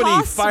company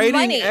costs fighting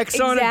money.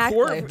 Exxon Exactly. in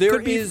court.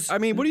 There is I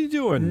mean, what are you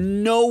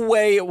doing? no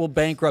way it will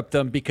bankrupt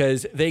them,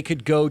 because they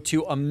could go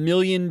to a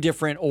million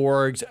different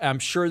orgs. I'm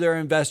sure their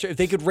investor, if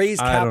they could raise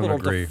capital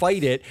to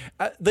fight it.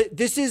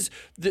 This is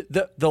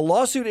the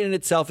lawsuit in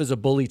itself is a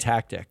bully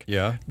tactic.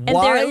 Yeah. And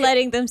they're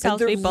letting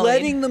themselves be bullied.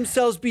 letting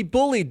themselves be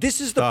bullied. This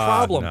is the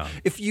problem. No.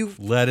 If you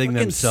Letting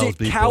themselves sit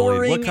be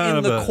cowering bullied. What kind in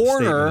of the a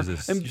corner, statement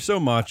is this? You're so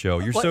macho.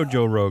 You're so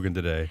Joe Rogan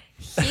today.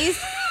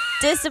 He's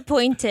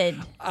disappointed.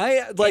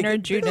 like in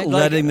Arjuna.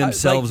 Letting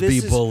themselves be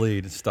this is-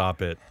 bullied.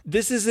 Stop it.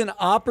 This is an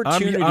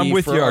opportunity I'm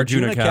with for you,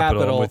 Arjuna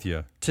Capital I'm with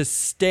you. to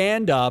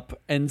stand up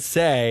and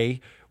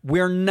say,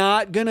 we're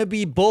not going to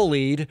be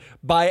bullied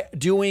by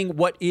doing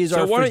what is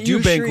our So why don't you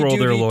fiduciary bankroll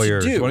their duty to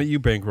lawyers? do. Why don't you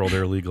bankroll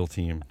their legal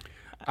team?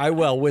 I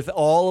will. With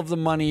all of the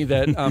money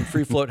that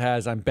Free Float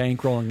has, I'm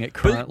bankrolling it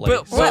currently.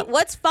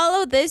 What's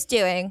Follow This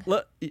doing?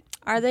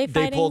 Are they they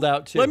fighting? pulled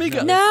out too. Let me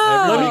get,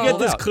 No. Let me get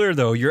pulled this out. clear,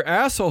 though. Your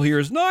asshole here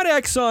is not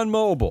Exxon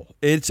Mobil.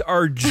 It's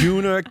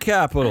Arjuna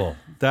Capital.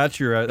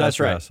 That's your That's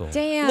your right. asshole.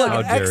 Damn. Look,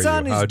 How dare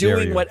Exxon you. How is dare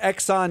doing you. what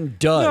Exxon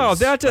does. No,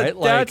 that's a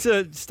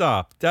right?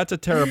 stop. That's a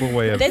terrible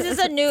way of This is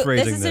a new.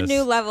 phrasing This is a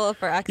new level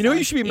for Exxon. You know what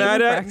you should be Even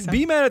mad for at? Exxon.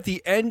 Be mad at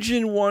the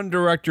Engine One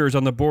directors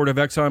on the board of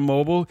Exxon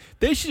Mobil.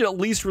 They should at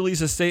least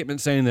release a statement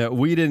saying that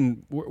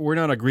we're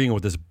not agreeing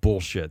with this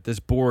bullshit.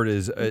 This board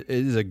is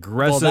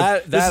aggressive. Well,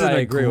 this is that an I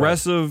agree with.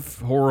 aggressive,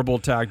 horrible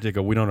tactic,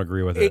 and we don't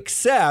agree with it.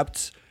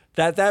 Except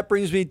that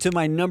brings me to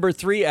my number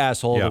 3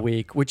 asshole of Yeah. the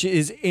week, which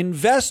is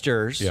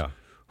investors. Yeah.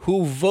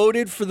 Who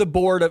voted for the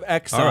board of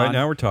Exxon? All right,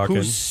 now we're talking.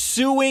 Who's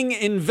suing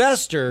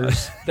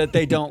investors that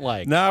they don't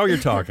like? Now you're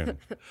talking.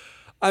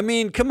 I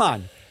mean, come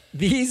on.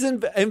 These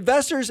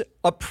investors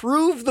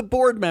approve the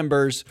board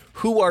members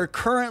who are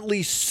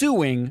currently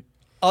suing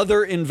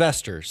other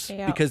investors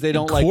because they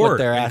don't like what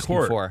they're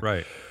asking for.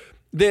 Right.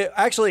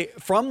 Actually,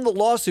 from the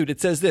lawsuit,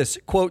 it says this,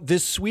 quote,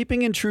 this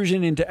sweeping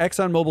intrusion into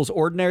ExxonMobil's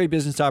ordinary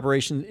business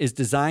operation is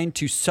designed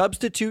to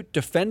substitute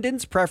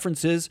defendants'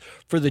 preferences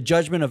for the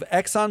judgment of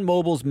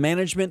ExxonMobil's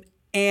management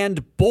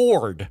and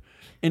board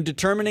in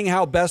determining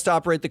how best to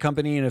operate the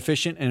company in an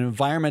efficient and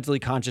environmentally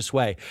conscious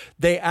way.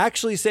 They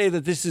actually say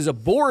that this is a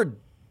board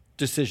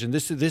decision.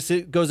 This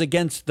goes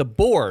against the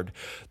board.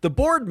 The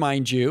board,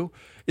 mind you,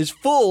 is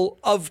full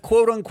of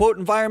quote-unquote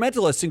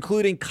environmentalists,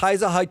 including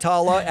Kaisa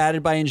Haitala,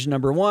 added by engine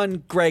number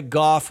 1, Greg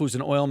Goff, who's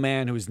an oil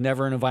man who was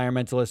never an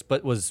environmentalist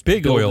but was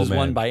Big billed oil as man.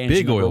 one by engine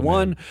Big number oil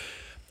 1. man.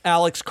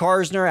 Alex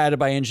Karsner, added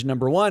by engine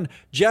number 1.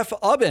 Jeff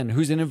Ubben,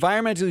 who's an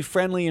environmentally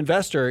friendly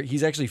investor.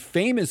 He's actually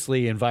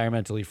famously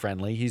environmentally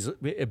friendly. He's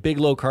a big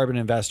low-carbon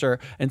investor.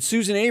 And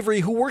Susan Avery,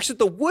 who works at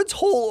the Woods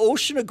Hole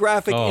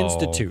Oceanographic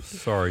Institute.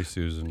 Sorry,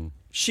 Susan.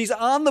 She's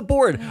on the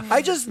board.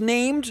 I just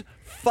named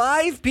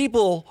 5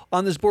 people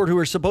on this board who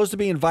are supposed to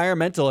be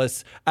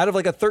environmentalists out of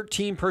like a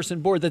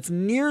 13-person board. That's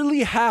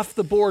nearly half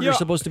the board are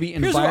supposed to be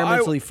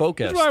environmentally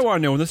focused. Here's what I want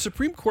to know. When the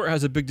Supreme Court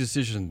has a big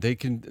decision,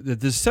 the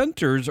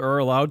dissenters are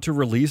allowed to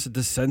release a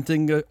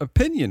dissenting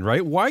opinion,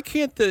 right? Why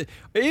can't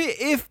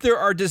if there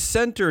are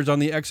dissenters on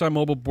the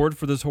ExxonMobil board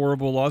for this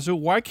horrible lawsuit,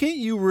 why can't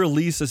you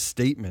release a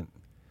statement?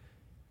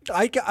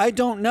 I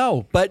don't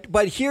know, but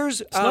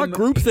here's it's not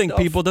groupthink,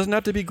 people. It doesn't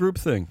have to be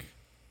groupthink.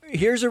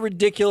 Here's a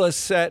ridiculous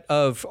set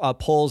of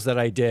polls that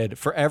I did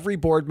for every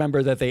board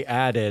member that they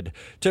added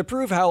to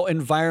prove how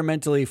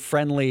environmentally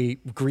friendly,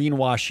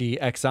 greenwashy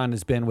Exxon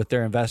has been with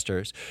their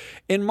investors.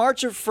 In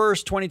March of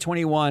 1st,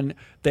 2021,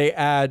 they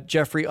add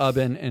Jeffrey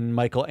Ubben and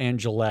Michael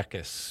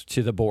Angelakis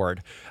to the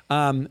board.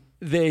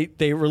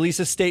 They release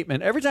a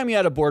statement. Every time you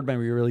add a board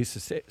member, you release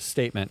a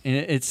statement. And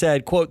it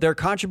said, quote, their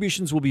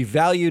contributions will be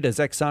valued as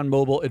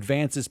ExxonMobil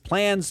advances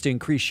plans to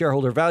increase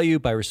shareholder value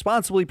by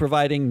responsibly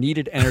providing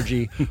needed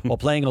energy while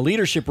playing a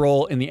leadership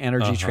role in the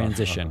energy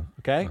transition.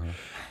 Okay?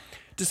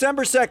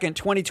 December 2nd,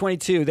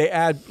 2022, they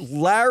add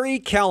Larry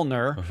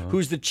Kellner,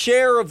 who's the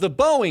chair of the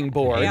Boeing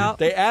board. Yep.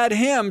 They add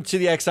him to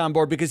the Exxon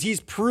board because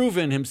he's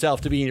proven himself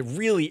to be a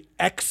really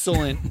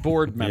excellent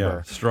board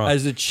member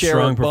as the chair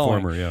of Boeing.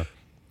 Performer, yeah.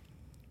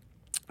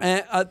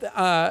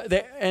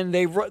 And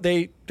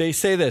they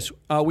say this.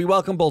 We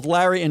welcome both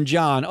Larry and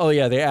John. Oh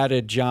yeah, they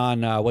added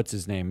John. What's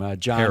his name?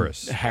 John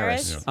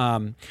Harris.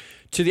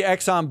 To the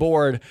Exxon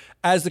board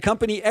as the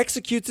company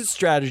executes its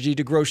strategy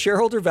to grow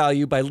shareholder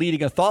value by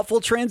leading a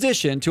thoughtful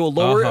transition to a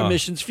lower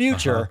emissions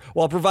future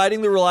while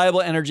providing the reliable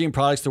energy and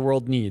products the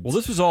world needs. Well,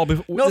 this was all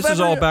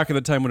back in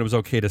the time when it was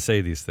okay to say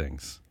these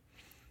things.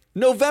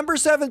 November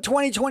 7th,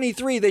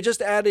 2023. They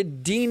just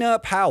added Dina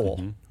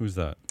Powell. Who's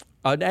that?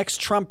 An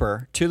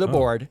ex-Trumper to the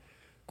board.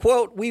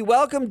 Quote, we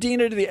welcome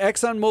Dina to the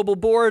ExxonMobil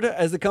board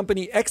as the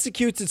company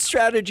executes its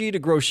strategy to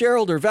grow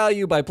shareholder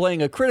value by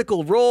playing a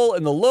critical role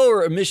in the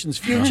lower emissions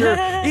future,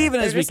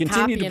 even as we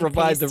continue to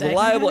provide the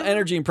reliable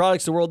energy and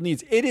products the world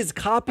needs. It is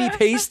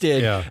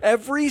copy-pasted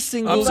every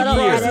single year. I'm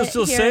surprised they're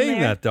still saying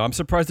that, though. I'm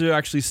surprised they're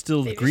actually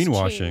still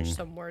greenwashing. Just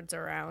some words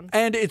around.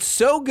 And it's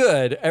so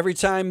good every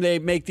time they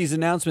make these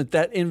announcements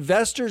that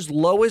investors'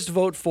 lowest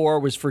vote for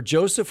was for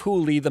Joseph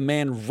Hooley, the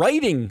man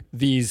writing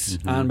these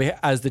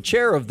as the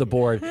chair of the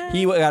board.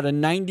 He got a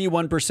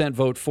 91%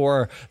 vote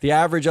for. The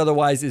average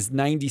otherwise is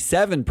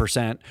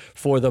 97%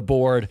 for the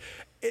board.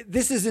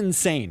 This is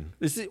insane.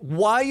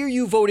 Why are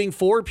you voting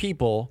for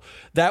people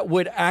that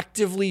would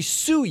actively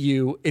sue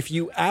you if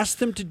you asked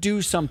them to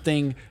do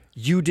something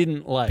you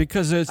didn't like?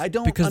 Because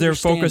they're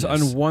focused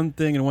on one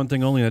thing and one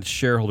thing only, and that's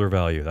shareholder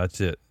value. That's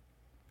it.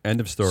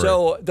 End of story.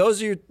 So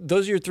those are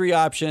your 3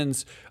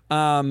 options.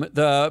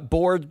 The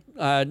board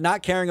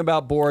not caring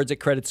about boards at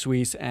Credit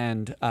Suisse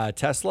and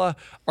Tesla.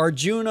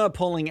 Arjuna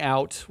pulling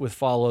out with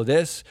Follow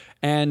This.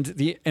 And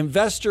the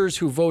investors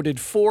who voted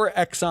for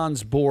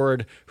Exxon's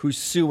board who's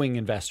suing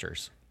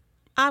investors.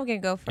 I'm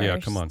going to go first. Yeah,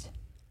 come on.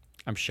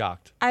 I'm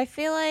shocked. I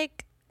feel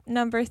like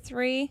number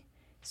 3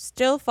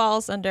 still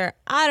falls under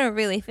I don't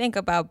really think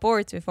about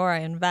boards before I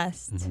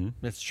invest.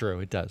 That's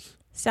true. It does.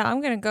 So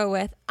I'm going to go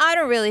with I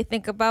don't really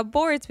think about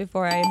boards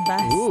before I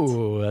invest.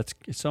 Ooh,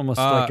 it's almost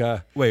like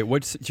a... Wait,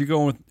 which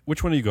one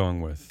are you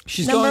going with?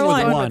 She's Number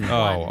going with one. one.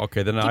 Oh,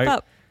 okay. Then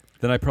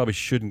I probably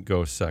shouldn't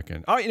go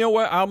second. Oh, you know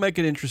what? I'll make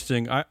it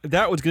interesting.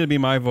 That was going to be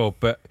my vote,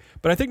 but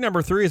I think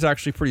number 3 is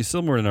actually pretty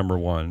similar to number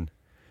 1.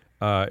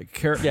 That's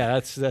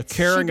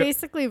She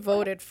basically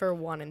voted for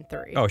 1 and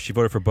 3. Oh, she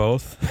voted for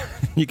both?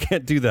 You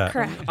can't do that.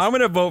 Correct. I'm going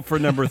to vote for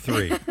number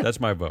 3. That's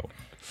my vote.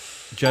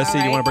 Jesse,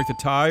 do you want to break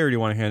the tie or do you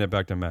want to hand it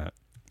back to Matt?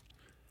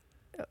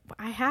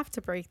 I have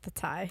to break the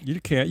tie. You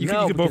can't. You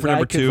can vote for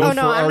number 2. I'm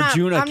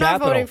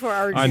not voting for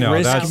Arjuna. I know.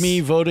 Risk me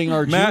voting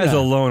Arjuna. Matt is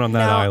alone on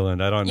that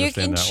island. I don't understand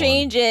that. You can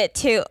change it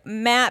to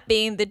Matt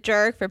being the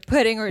jerk for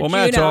putting Arjuna on here.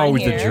 Well, Matt's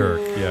always the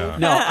jerk. Yeah.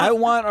 No, I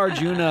want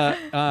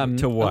Arjuna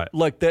to what?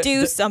 Look,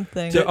 do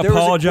something. To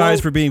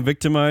apologize for being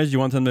victimized. You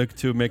want them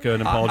to make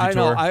an apology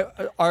tour?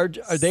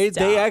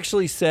 They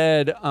actually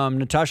said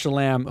Natasha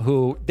Lamb,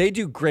 who they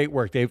do great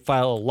work. They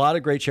file a lot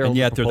of great shareholder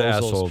proposals. And yet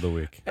they're the asshole of the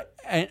week.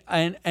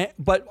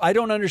 But I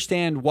don't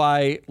understand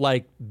why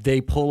they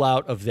pull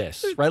out of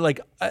this, right? Like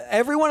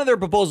every one of their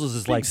proposals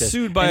is like this.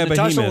 Sued by a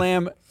Natasha behemoth.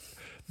 Lamb,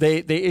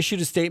 they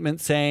issued a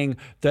statement saying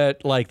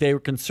that they were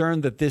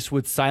concerned that this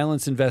would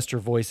silence investor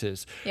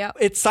voices. Yep.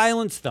 It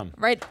silenced them.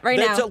 Right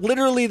now.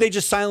 Literally, they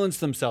just silenced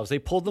themselves. They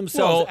pulled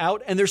themselves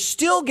out, and they're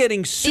still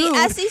getting sued.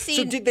 The SEC,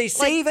 so did they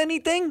save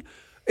anything?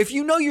 If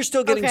you know you're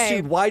still getting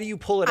sued, why do you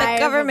pull it out? The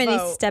government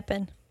needs to step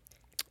in.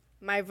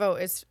 My vote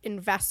is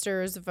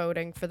investors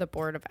voting for the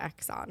board of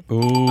Exxon.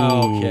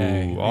 Ooh,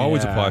 okay.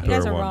 Always a popular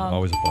You guys are one. wrong.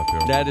 Always a popular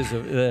one. That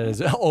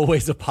is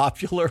always a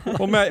popular one.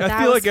 Well, Matt,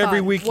 I feel like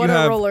every week what you a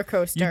have roller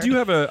coaster. You do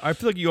have I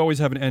feel like you always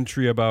have an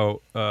entry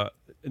about the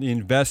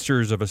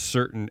investors of a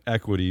certain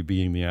equity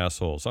being the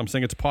assholes. So I'm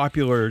saying it's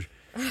popular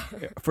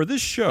for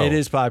this show. It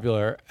is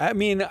popular. I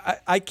mean,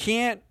 I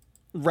can't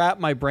wrap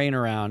my brain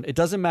around. It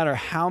doesn't matter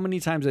how many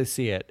times I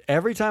see it.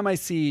 Every time I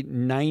see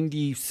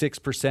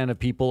 96% of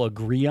people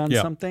agree on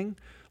something,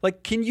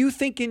 like, can you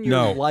think in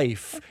your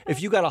life,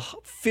 if you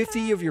got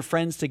 50 of your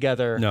friends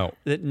together,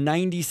 that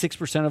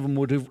 96% of them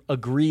would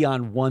agree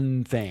on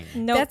one thing?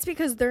 No. That's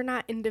because they're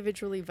not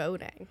individually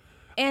voting.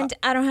 And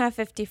I don't have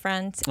 50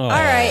 friends. Oh. All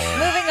right,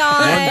 moving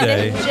on. One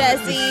day.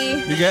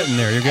 Jesse. You're getting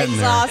there. You're getting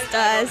Exhaust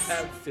I us.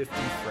 have 50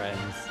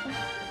 friends.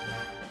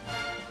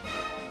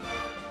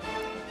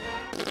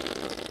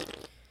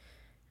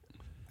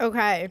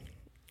 Okay.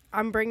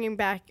 I'm bringing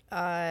back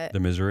there. The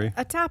misery.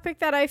 a topic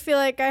that I feel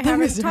like I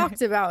haven't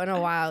talked about in a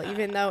while,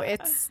 even though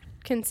it's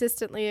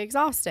consistently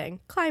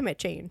exhausting. Climate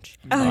change.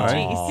 Oh, All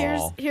right.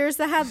 jeez. Here's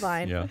the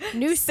headline. Yeah.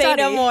 New Say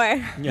study. no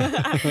more.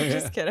 Yeah.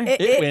 Just kidding.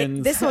 It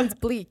wins. This one's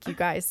bleak, you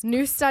guys.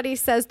 New study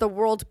says the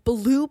world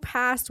blew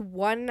past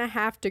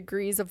 1.5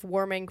 degrees of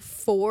warming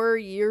 4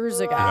 years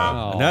ago.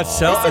 Yeah. And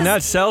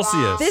that's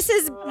Celsius. This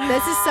is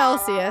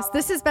Celsius.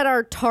 This has been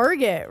our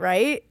target,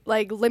 right?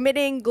 Like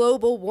limiting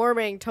global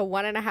warming to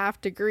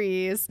 1.5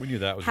 degrees. We knew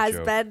that was a has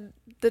joke. been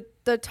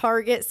the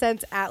target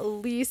since at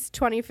least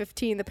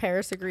 2015, the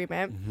Paris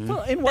Agreement.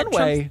 Well, in one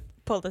way,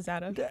 Pulled us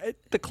out of.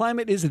 the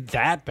climate isn't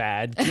that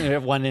bad.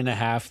 At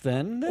 1.5,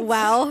 then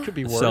Well, could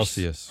be worse.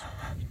 Celsius.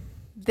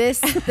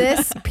 This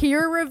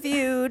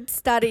peer-reviewed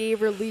study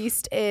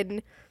released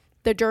in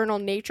the journal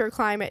Nature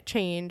Climate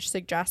Change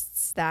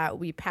suggests that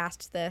we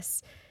passed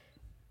this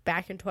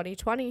back in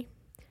 2020,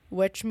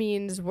 which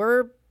means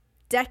we're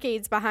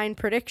decades behind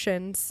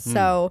predictions.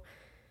 So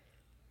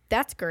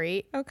that's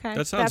great. Okay.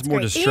 That sounds That's more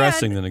great.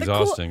 distressing And than the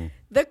cool- exhausting.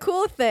 The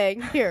cool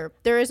thing here,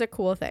 there is a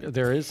cool thing.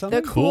 There is The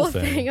something. cool Cool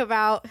thing. thing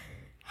about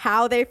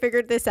how they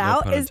figured this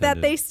out pun is that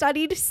intended. they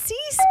studied sea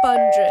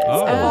sponges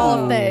of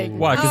all things.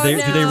 Why? Because Oh,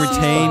 do they no.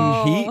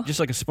 retain heat just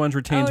like a sponge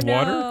retains Oh,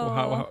 water? no.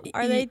 How-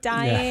 Are they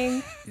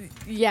dying?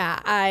 Yeah,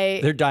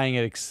 They're dying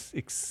at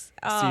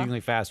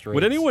exceedingly fast rates.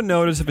 would anyone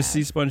notice if a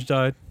sea sponge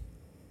died?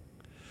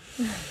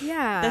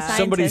 yeah. The science-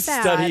 Somebody's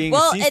Sad. studying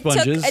Well, sea it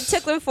sponges.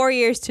 took them 4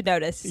 years to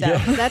notice. So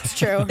Yeah. That's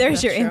true.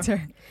 there's That's your true.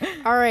 answer.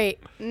 All right,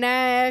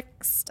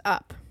 next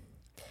up.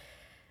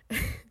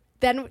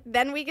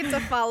 Then we get to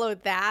follow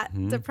that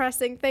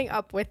depressing thing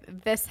up with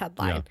this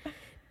headline.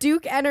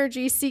 Duke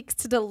Energy seeks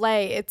to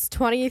delay its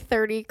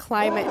 2030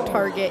 climate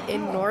target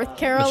in North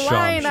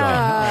Carolina.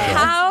 Sean.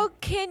 How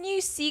can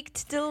you seek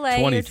to delay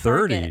your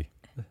 2030. target?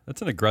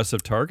 That's an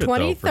aggressive target, though, for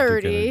Duke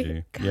 2030.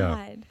 Energy.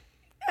 Yeah.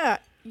 God.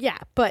 Yeah,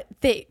 but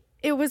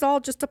it was all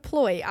just a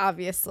ploy,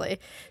 obviously.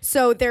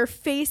 So they're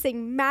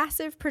facing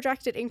massive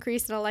projected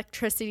increase in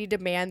electricity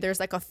demand. There's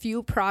like a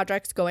few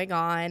projects going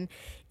on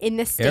in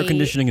the state. Air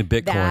conditioning and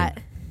Bitcoin.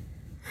 that-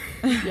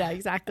 yeah,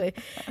 exactly.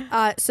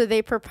 So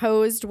they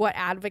proposed what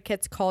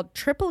advocates called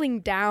tripling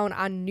down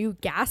on new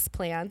gas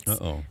plants,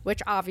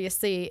 which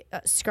obviously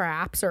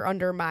scraps or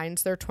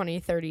undermines their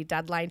 2030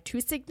 deadline to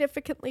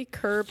significantly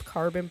curb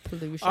carbon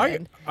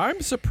pollution.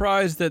 I'm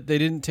surprised that they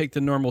didn't take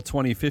the normal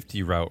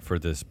 2050 route for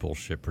this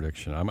bullshit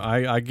prediction.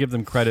 I give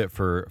them credit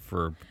for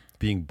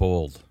being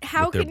bold.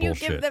 How with their can you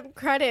bullshit. give them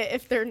credit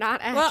if they're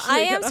not actually? Well, I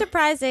am gonna-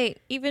 surprised they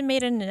even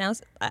made an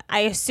announcement. I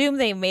assume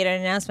they made an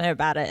announcement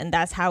about it, and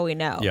that's how we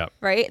know. Yeah.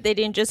 Right? They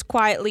didn't just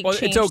quietly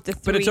change the 3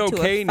 but it's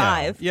okay to a now.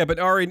 5. Yeah, but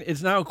Ari,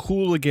 it's now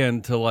cool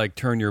again to like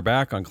turn your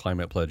back on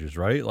climate pledges,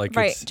 right? Like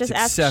Right, it's just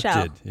ask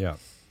accepted. Shell. Yeah.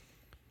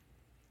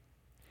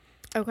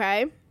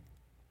 Okay.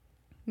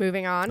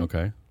 Moving on.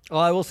 Okay. Well,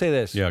 I will say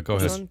this. Yeah, go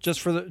ahead. Just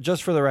for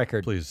the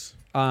record, Please.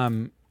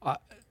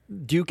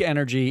 Duke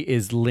Energy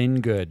is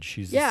Lynn Good.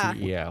 She's the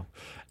CEO,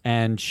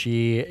 and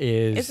she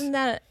is. Isn't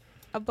that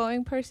a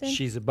Boeing person?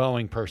 She's a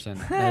Boeing person.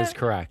 That is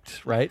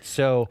correct, right?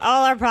 So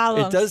all our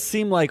problems. it does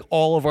seem like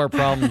all of our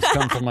problems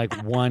come from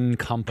like one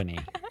company.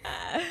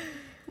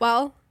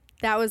 Well,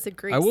 that was a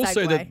great I will segue.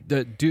 say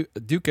that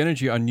Duke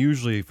Energy,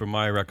 unusually from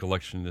my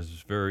recollection,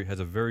 has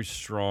a very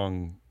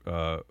strong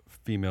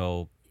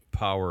female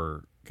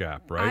power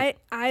gap, right?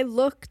 I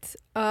looked.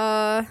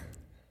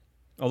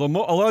 Although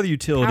a lot of the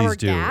utilities Power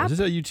do. gap? Is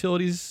this a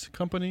utilities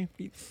company?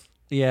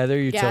 Yeah, they're they're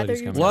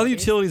utilities A company. lot of the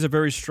utilities have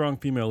very strong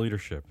female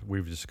leadership,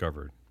 we've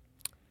discovered.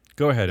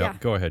 Go ahead. Yeah.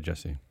 Go ahead,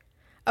 Jesse.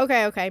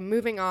 Okay.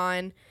 Moving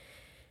on.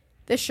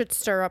 This should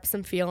stir up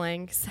some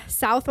feelings.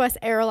 Southwest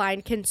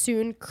Airline can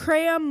soon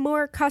cram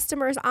more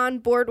customers on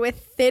board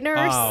with thinner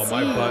Oh, seats.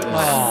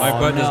 my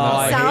button is not.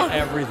 I South- hate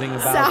everything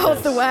about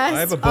Southwest I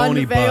have a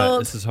bony butt.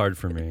 unveiled. This is hard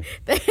for me.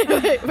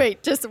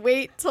 Just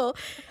wait till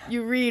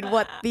you read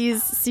what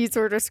these seats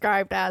were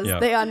described as. Yeah.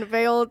 They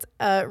unveiled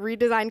a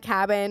redesigned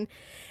cabin,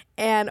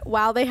 and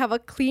while they have a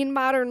clean,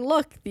 modern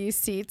look, these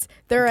seats,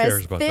 they're Who as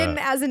cares about thin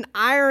that? as an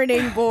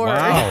ironing board.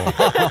 Wow.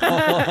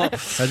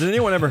 Has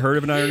anyone ever heard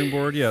of an ironing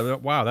board? Yeah.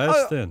 Wow, that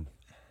is thin.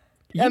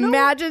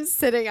 Imagine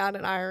sitting on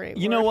an ironing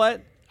board. You know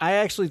what? I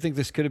actually think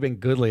this could have been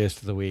Goodliest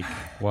of the week.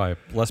 Why?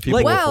 Less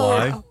people Like- will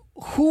Well, fly.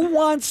 Who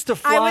wants to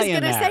fly I was in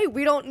gonna that? say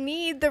we don't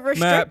need the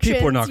restrictions. Matt,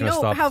 people are not you gonna know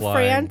stop how flying.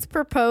 France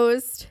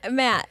proposed.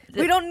 Matt,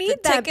 We don't need the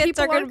that. tickets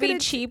People are going to aren't be gonna-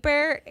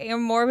 cheaper,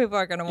 and more people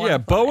are going to want. Yeah,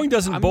 to fly. Boeing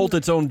doesn't bolt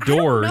its own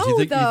doors. know, You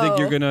think you're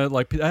though. gonna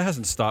like that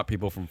hasn't stopped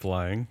people from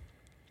flying.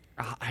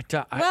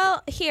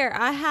 Well, here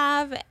I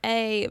have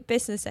a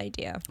business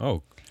idea.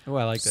 Oh, I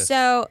like this.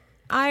 So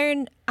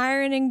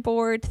ironing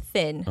board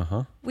thin.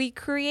 uh-huh. We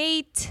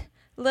create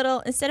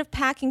instead of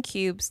packing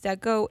cubes that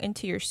go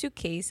into your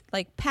suitcase,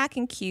 like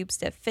packing cubes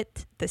that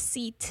fit the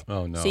seat.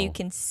 Oh, no. So you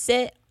can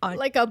sit on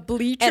Like a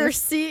bleacher and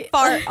seat.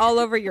 fart all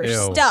over your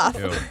Ew, stuff.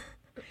 ew.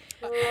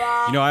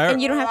 You know, And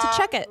you don't have to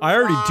check it. I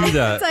already do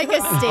that. It's like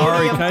a stadium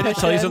Ari, can I just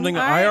tell you cushion. something?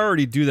 All I right.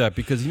 already do that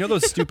because you know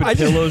those stupid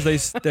pillows they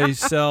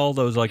sell,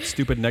 those like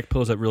stupid neck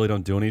pillows that really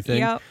don't do anything.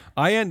 Yep.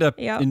 I end up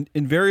Yep.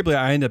 invariably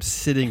I end up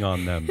sitting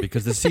on them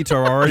because the seats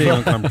are already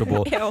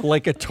uncomfortable. Ew.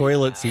 Like a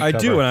toilet seat I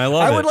cover. do, and I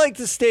love I it. would like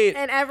to state.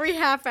 And every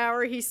half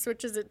hour he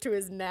switches it to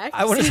his neck.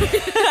 I want to.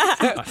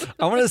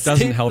 I want to Doesn't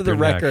state help for the your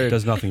neck. record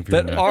Does nothing for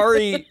your that neck.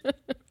 Ari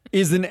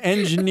is an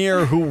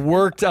engineer who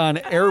worked on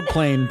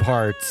airplane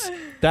parts.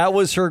 That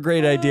was her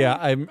great idea.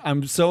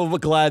 I'm so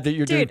glad that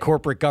you're doing Dude,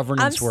 corporate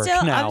governance work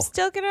now.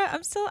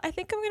 I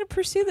think I'm gonna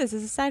pursue this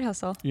as a side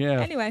hustle. Yeah.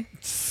 Anyway.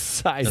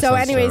 Side- So,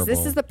 sounds anyways, this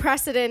terrible. is the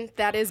precedent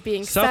that is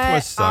being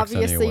Southwest set. sucks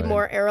Obviously, anyway.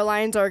 more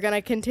airlines are going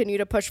to continue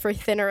to push for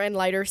thinner and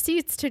lighter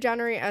seats to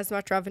generate as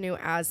much revenue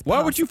as Why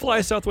possible. would you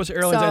fly Southwest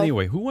Airlines So-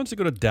 anyway? Who wants to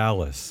go to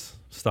Dallas?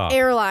 Stop.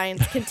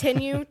 Airlines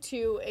continue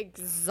to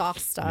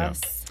exhaust Yeah.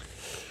 us.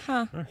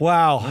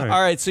 Wow. right.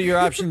 All right. So your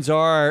options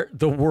are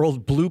the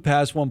world blew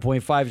past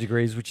 1.5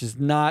 degrees, which is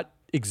not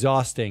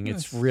exhausting.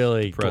 It's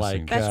really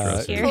depressing. like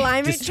That's scary.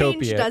 Climate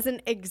change dystopia.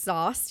 doesn't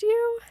exhaust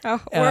you?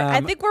 Oh, I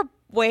Um, think we're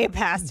way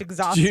past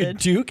exhausted.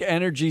 Duke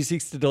Energy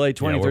seeks to delay we're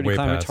 2030 way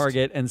climate past.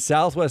 target, and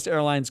Southwest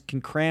Airlines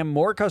can cram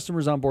more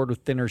customers on board with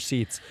thinner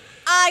seats.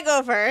 I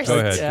go first. Go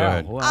ahead. Yeah, Go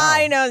ahead. wow.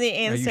 I know the Are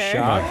you answer.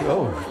 shocked?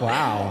 Oh,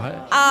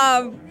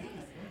 wow.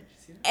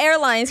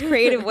 Airlines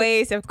creative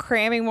ways of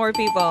cramming more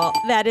people.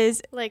 That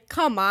is, Like,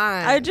 come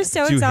on. I'm just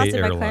so Do hate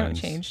exhausted by climate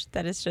airlines. change.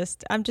 That is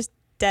just, I'm just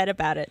dead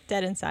about it,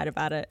 dead inside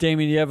about it.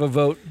 Damien, you have a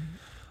vote?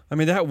 I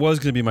mean, that was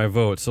going to be my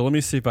vote. So let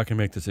me see if I can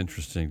make this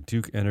interesting.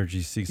 Duke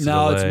Energy seeks to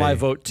No, it's delay. my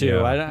vote too.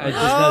 Yeah. I don't, it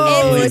just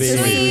Oh, doesn't it's seem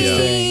to be sweep.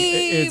 interesting.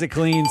 It's a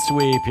clean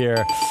sweep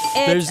here.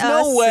 There's a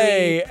no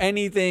way sweep.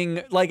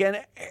 anything like an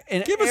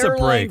Give us a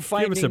airline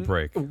break. Give us a finding-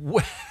 break.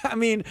 I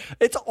mean,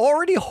 it's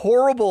already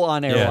horrible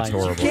on it's airlines.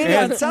 horrible. You can't,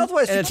 And- on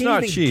Southwest, and you it's can't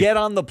not even cheap. get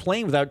on the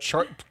plane without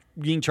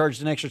being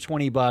charged an extra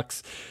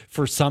 $20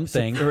 for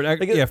something.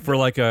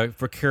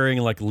 For carrying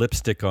like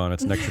lipstick on,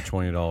 it's an extra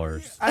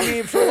 $20. I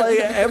mean, for like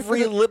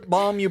every lip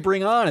balm you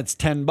bring on, it's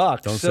 $10.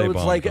 Don't so say it's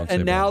balm, like, don't say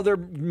and now balm. they're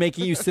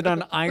making you sit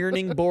on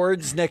ironing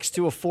boards next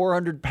to a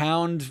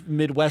 400-pound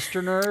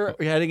Midwesterner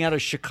heading out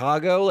of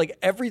Chicago. Like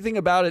everything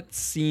about it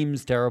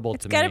seems terrible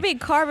to me. Got to be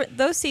carbon.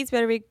 Those seats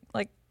better be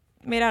like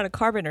made out of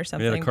carbon or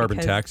something. Yeah, the carbon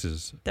because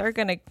taxes.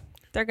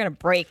 They're gonna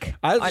break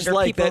I just under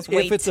like people's that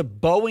weight. if it's a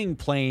Boeing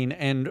plane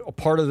and a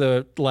part of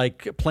the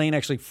plane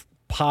actually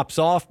pops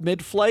off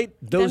mid-flight,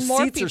 those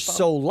more seats are people.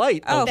 so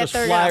light they'll Oh, just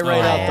they're fly gonna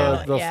right fly out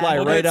out. they'll Yeah, fly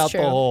well, right that's out the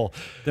true. hole.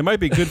 They might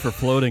be good for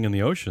floating in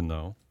the ocean,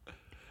 though.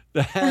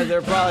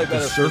 They're probably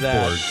better for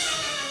that. Surfboards.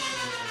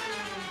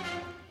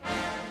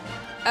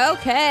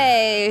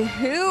 Okay,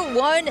 who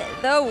won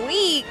the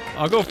week?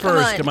 I'll go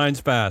first. on.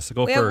 Mine's fast. I'll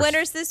go We first. have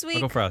winners this I'll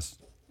week. go first.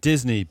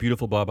 Disney,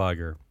 beautiful Bob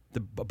Iger.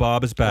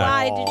 Bob is back.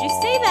 Why did you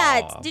say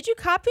that? Did you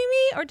copy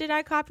me or did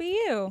I copy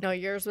you? No,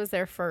 yours was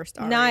there first.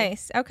 Ari.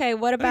 Nice. Okay,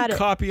 what I about didn't it?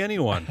 copy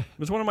anyone. It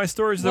was one of my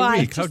stories of the Why?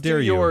 week. How Just dare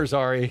do you? yours,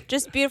 Ari.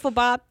 Just beautiful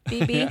Bob,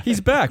 BB. He's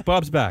back.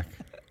 Bob's back.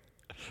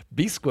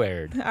 B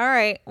squared. All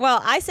right.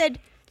 Well, I said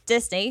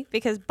Disney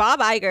because Bob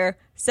Iger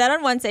said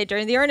on Wednesday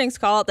during the earnings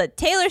call that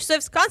Taylor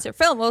Swift's concert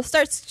film will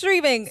start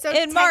streaming So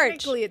in March.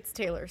 technically it's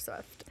Taylor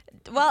Swift.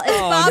 Well, it's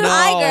Bob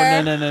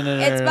Iger. No.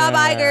 It's Bob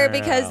Iger no,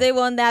 because no. they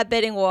won that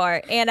bidding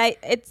war, and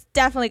it's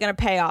definitely going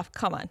to pay off.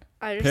 Come on.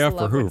 I just Pay off for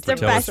love who? when For Taylor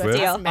Taylor Swift Swift?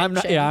 is I'm I'm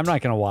not. Yeah, I'm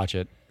not gonna watch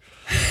it.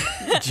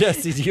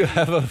 Jesse, do you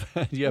have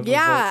a? Do you have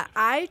Yeah,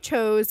 I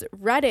chose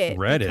Reddit,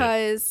 Reddit?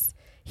 because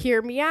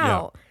hear me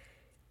out.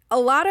 A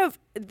lot of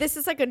this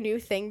is like a new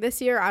thing this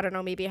year. I don't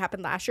know, maybe it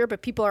happened last year,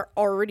 but people are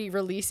already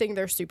releasing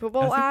their Super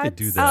Bowl I ads. think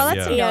they do that. Oh,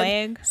 that's yeah.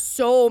 annoying.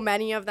 So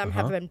many of them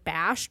have been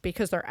bashed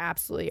because they're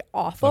absolutely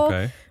awful.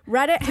 Okay.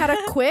 Reddit had a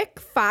quick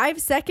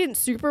 5-second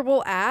Super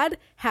Bowl ad.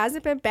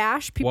 Hasn't been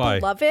bashed. People Why?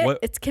 love it. What-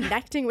 It's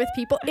connecting with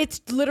people. It's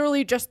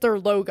literally just their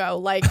logo,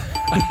 like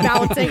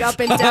bouncing up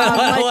and down.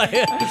 Like,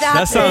 That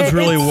that's sounds it.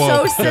 really It's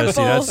woke, so Jesse.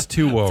 simple. That's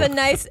too woke. It's a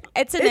nice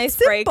It's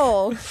break.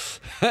 simple.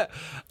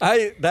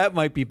 That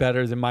might be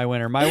better than my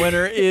winner. My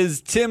winner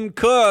is Tim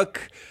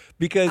Cook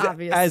because as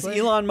Obviously.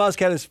 Elon Musk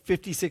had his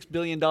 $56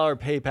 billion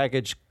pay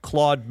package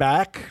clawed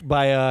back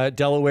by a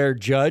Delaware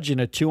judge in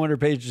a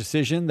 200-page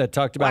decision that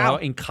talked about how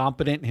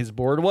incompetent his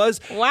board was.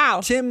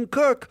 Wow. Tim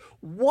Cook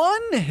won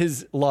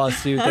his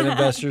lawsuit that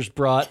investors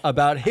brought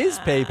about his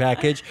pay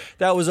package.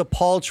 That was a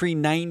paltry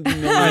 $90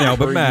 million I know,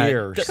 but per Matt,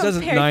 year. doesn't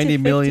Compared to 90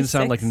 million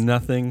sound like 56.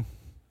 nothing?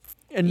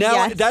 And now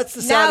Yes. that's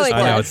the Now saddest it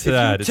part. I know, it's if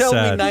sad, you it's tell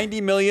sad. me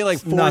 90 million like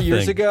 4 Nothing,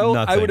 years ago, I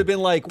nothing. would have been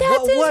like, That's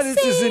what is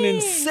this an insane.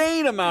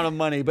 insane amount of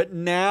money? But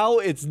now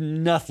it's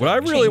nothing. What I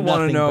really want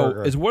to Nothing know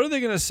burger. is what are they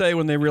going to say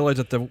when they realize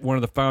that one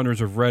of the founders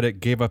of Reddit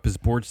gave up his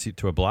board seat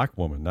to a black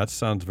woman? That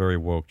sounds very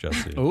woke,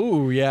 Jesse.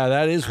 Ooh, yeah,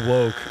 that is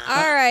woke.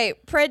 All right,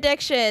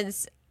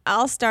 predictions.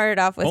 I'll start it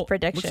off with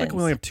predictions. Looks like we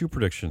only have 2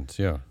 predictions.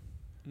 Yeah.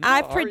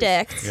 I Ari's-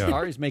 predict Yeah.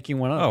 Ari's making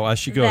one up. Oh, as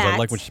she goes, I That-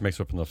 like when she makes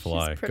up on the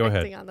fly. She's Go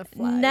predicting ahead. on the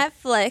fly.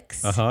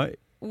 Netflix Uh-huh.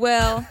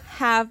 will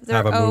have their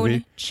Have a own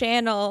movie?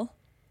 channel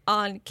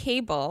on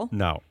cable,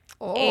 No.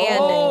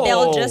 and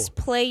they'll just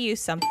play you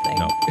something.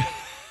 No.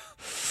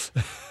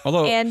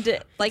 Although And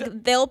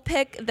like they'll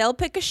pick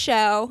a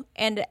show,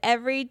 and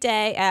every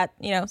day at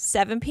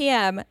 7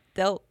 p.m.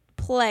 they'll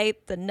play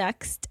the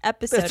next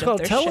episode That's of called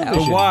their television.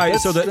 But show. why?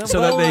 That's So that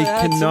well, they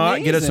that's cannot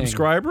get a amazing.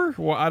 subscriber?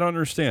 Well, I don't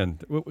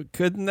understand.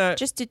 Couldn't that?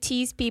 Just to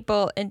tease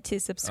people into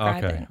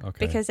subscribing.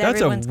 Okay. Because That's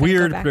everyone's a gonna go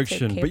weird back to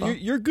prediction. But cable.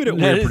 you're good at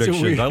That weird is a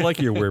predictions. weird- I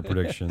like your weird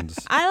predictions.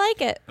 I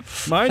like it.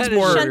 Mine's That is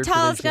more. weird.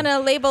 Chantal's prediction. gonna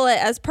label it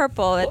as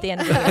purple at the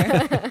end of the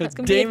year. It's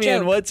gonna be a Damien,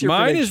 joke. what's your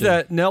Mine prediction? is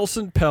that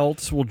Nelson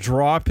Peltz will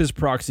drop his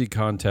proxy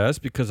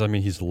contest because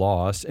he's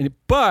lost,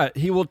 but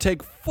he will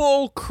take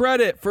full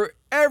credit for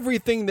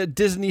everything that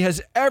Disney has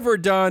ever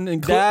done,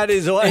 That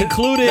is what-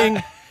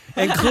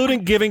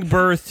 including giving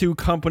birth to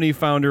company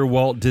founder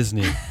Walt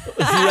Disney.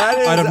 That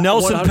is Out of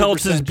Nelson 100%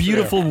 Peltz's true.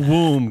 beautiful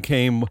womb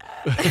came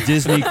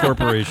Disney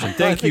Corporation. I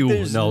Thank think you,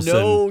 there's Nelson.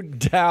 no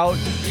doubt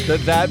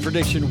that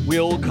prediction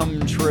will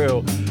come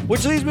true.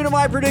 Which leads me to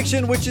my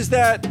prediction, which is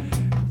that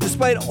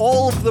despite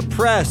all of the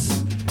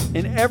press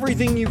and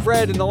everything you've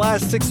read in the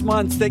last 6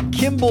 months, that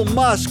Kimball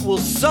Musk will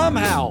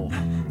somehow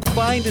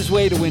find his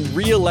way to win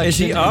re-election Is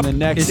he up? in the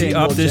next Is he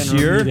annual up this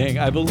general year? meeting.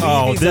 I believe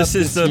Oh, he's this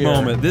up is the year.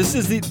 moment. This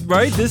is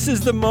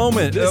the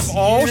moment This of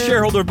all year-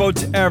 shareholder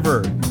votes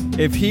ever.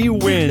 If he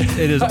wins,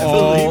 it is I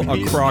all believe a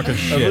he's- crock of I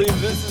shit.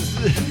 believe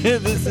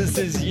this is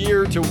his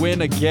year to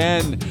win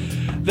again.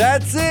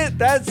 That's it.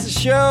 That's the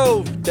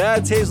show.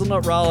 That's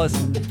Hazelnut Rollis,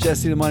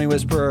 Jesse the Money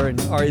Whisperer,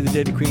 and Ari the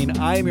Data Queen.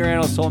 I am your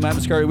analyst, Matt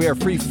Mascari. We are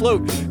Free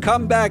Float.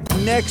 Come back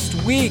next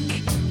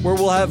week where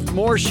we'll have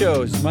more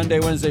shows, Monday,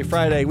 Wednesday,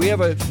 Friday.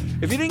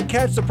 If you didn't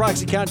catch the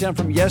proxy countdown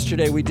from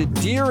yesterday, we did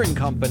Deere and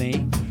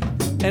Company,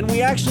 and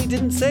we actually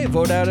didn't say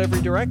vote out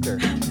every director.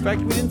 In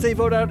fact, we didn't say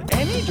vote out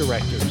any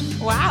directors.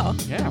 Wow.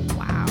 Yeah.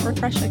 Wow.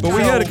 Refreshing. But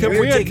we So had a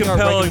we're taking our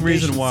compelling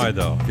reason recommendations. why,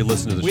 though. If you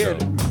listen to the show.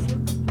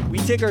 We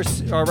take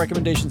our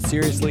recommendations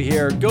seriously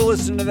here. Go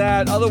listen to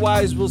that.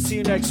 Otherwise, we'll see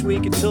you next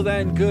week. Until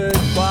then,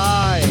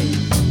 goodbye.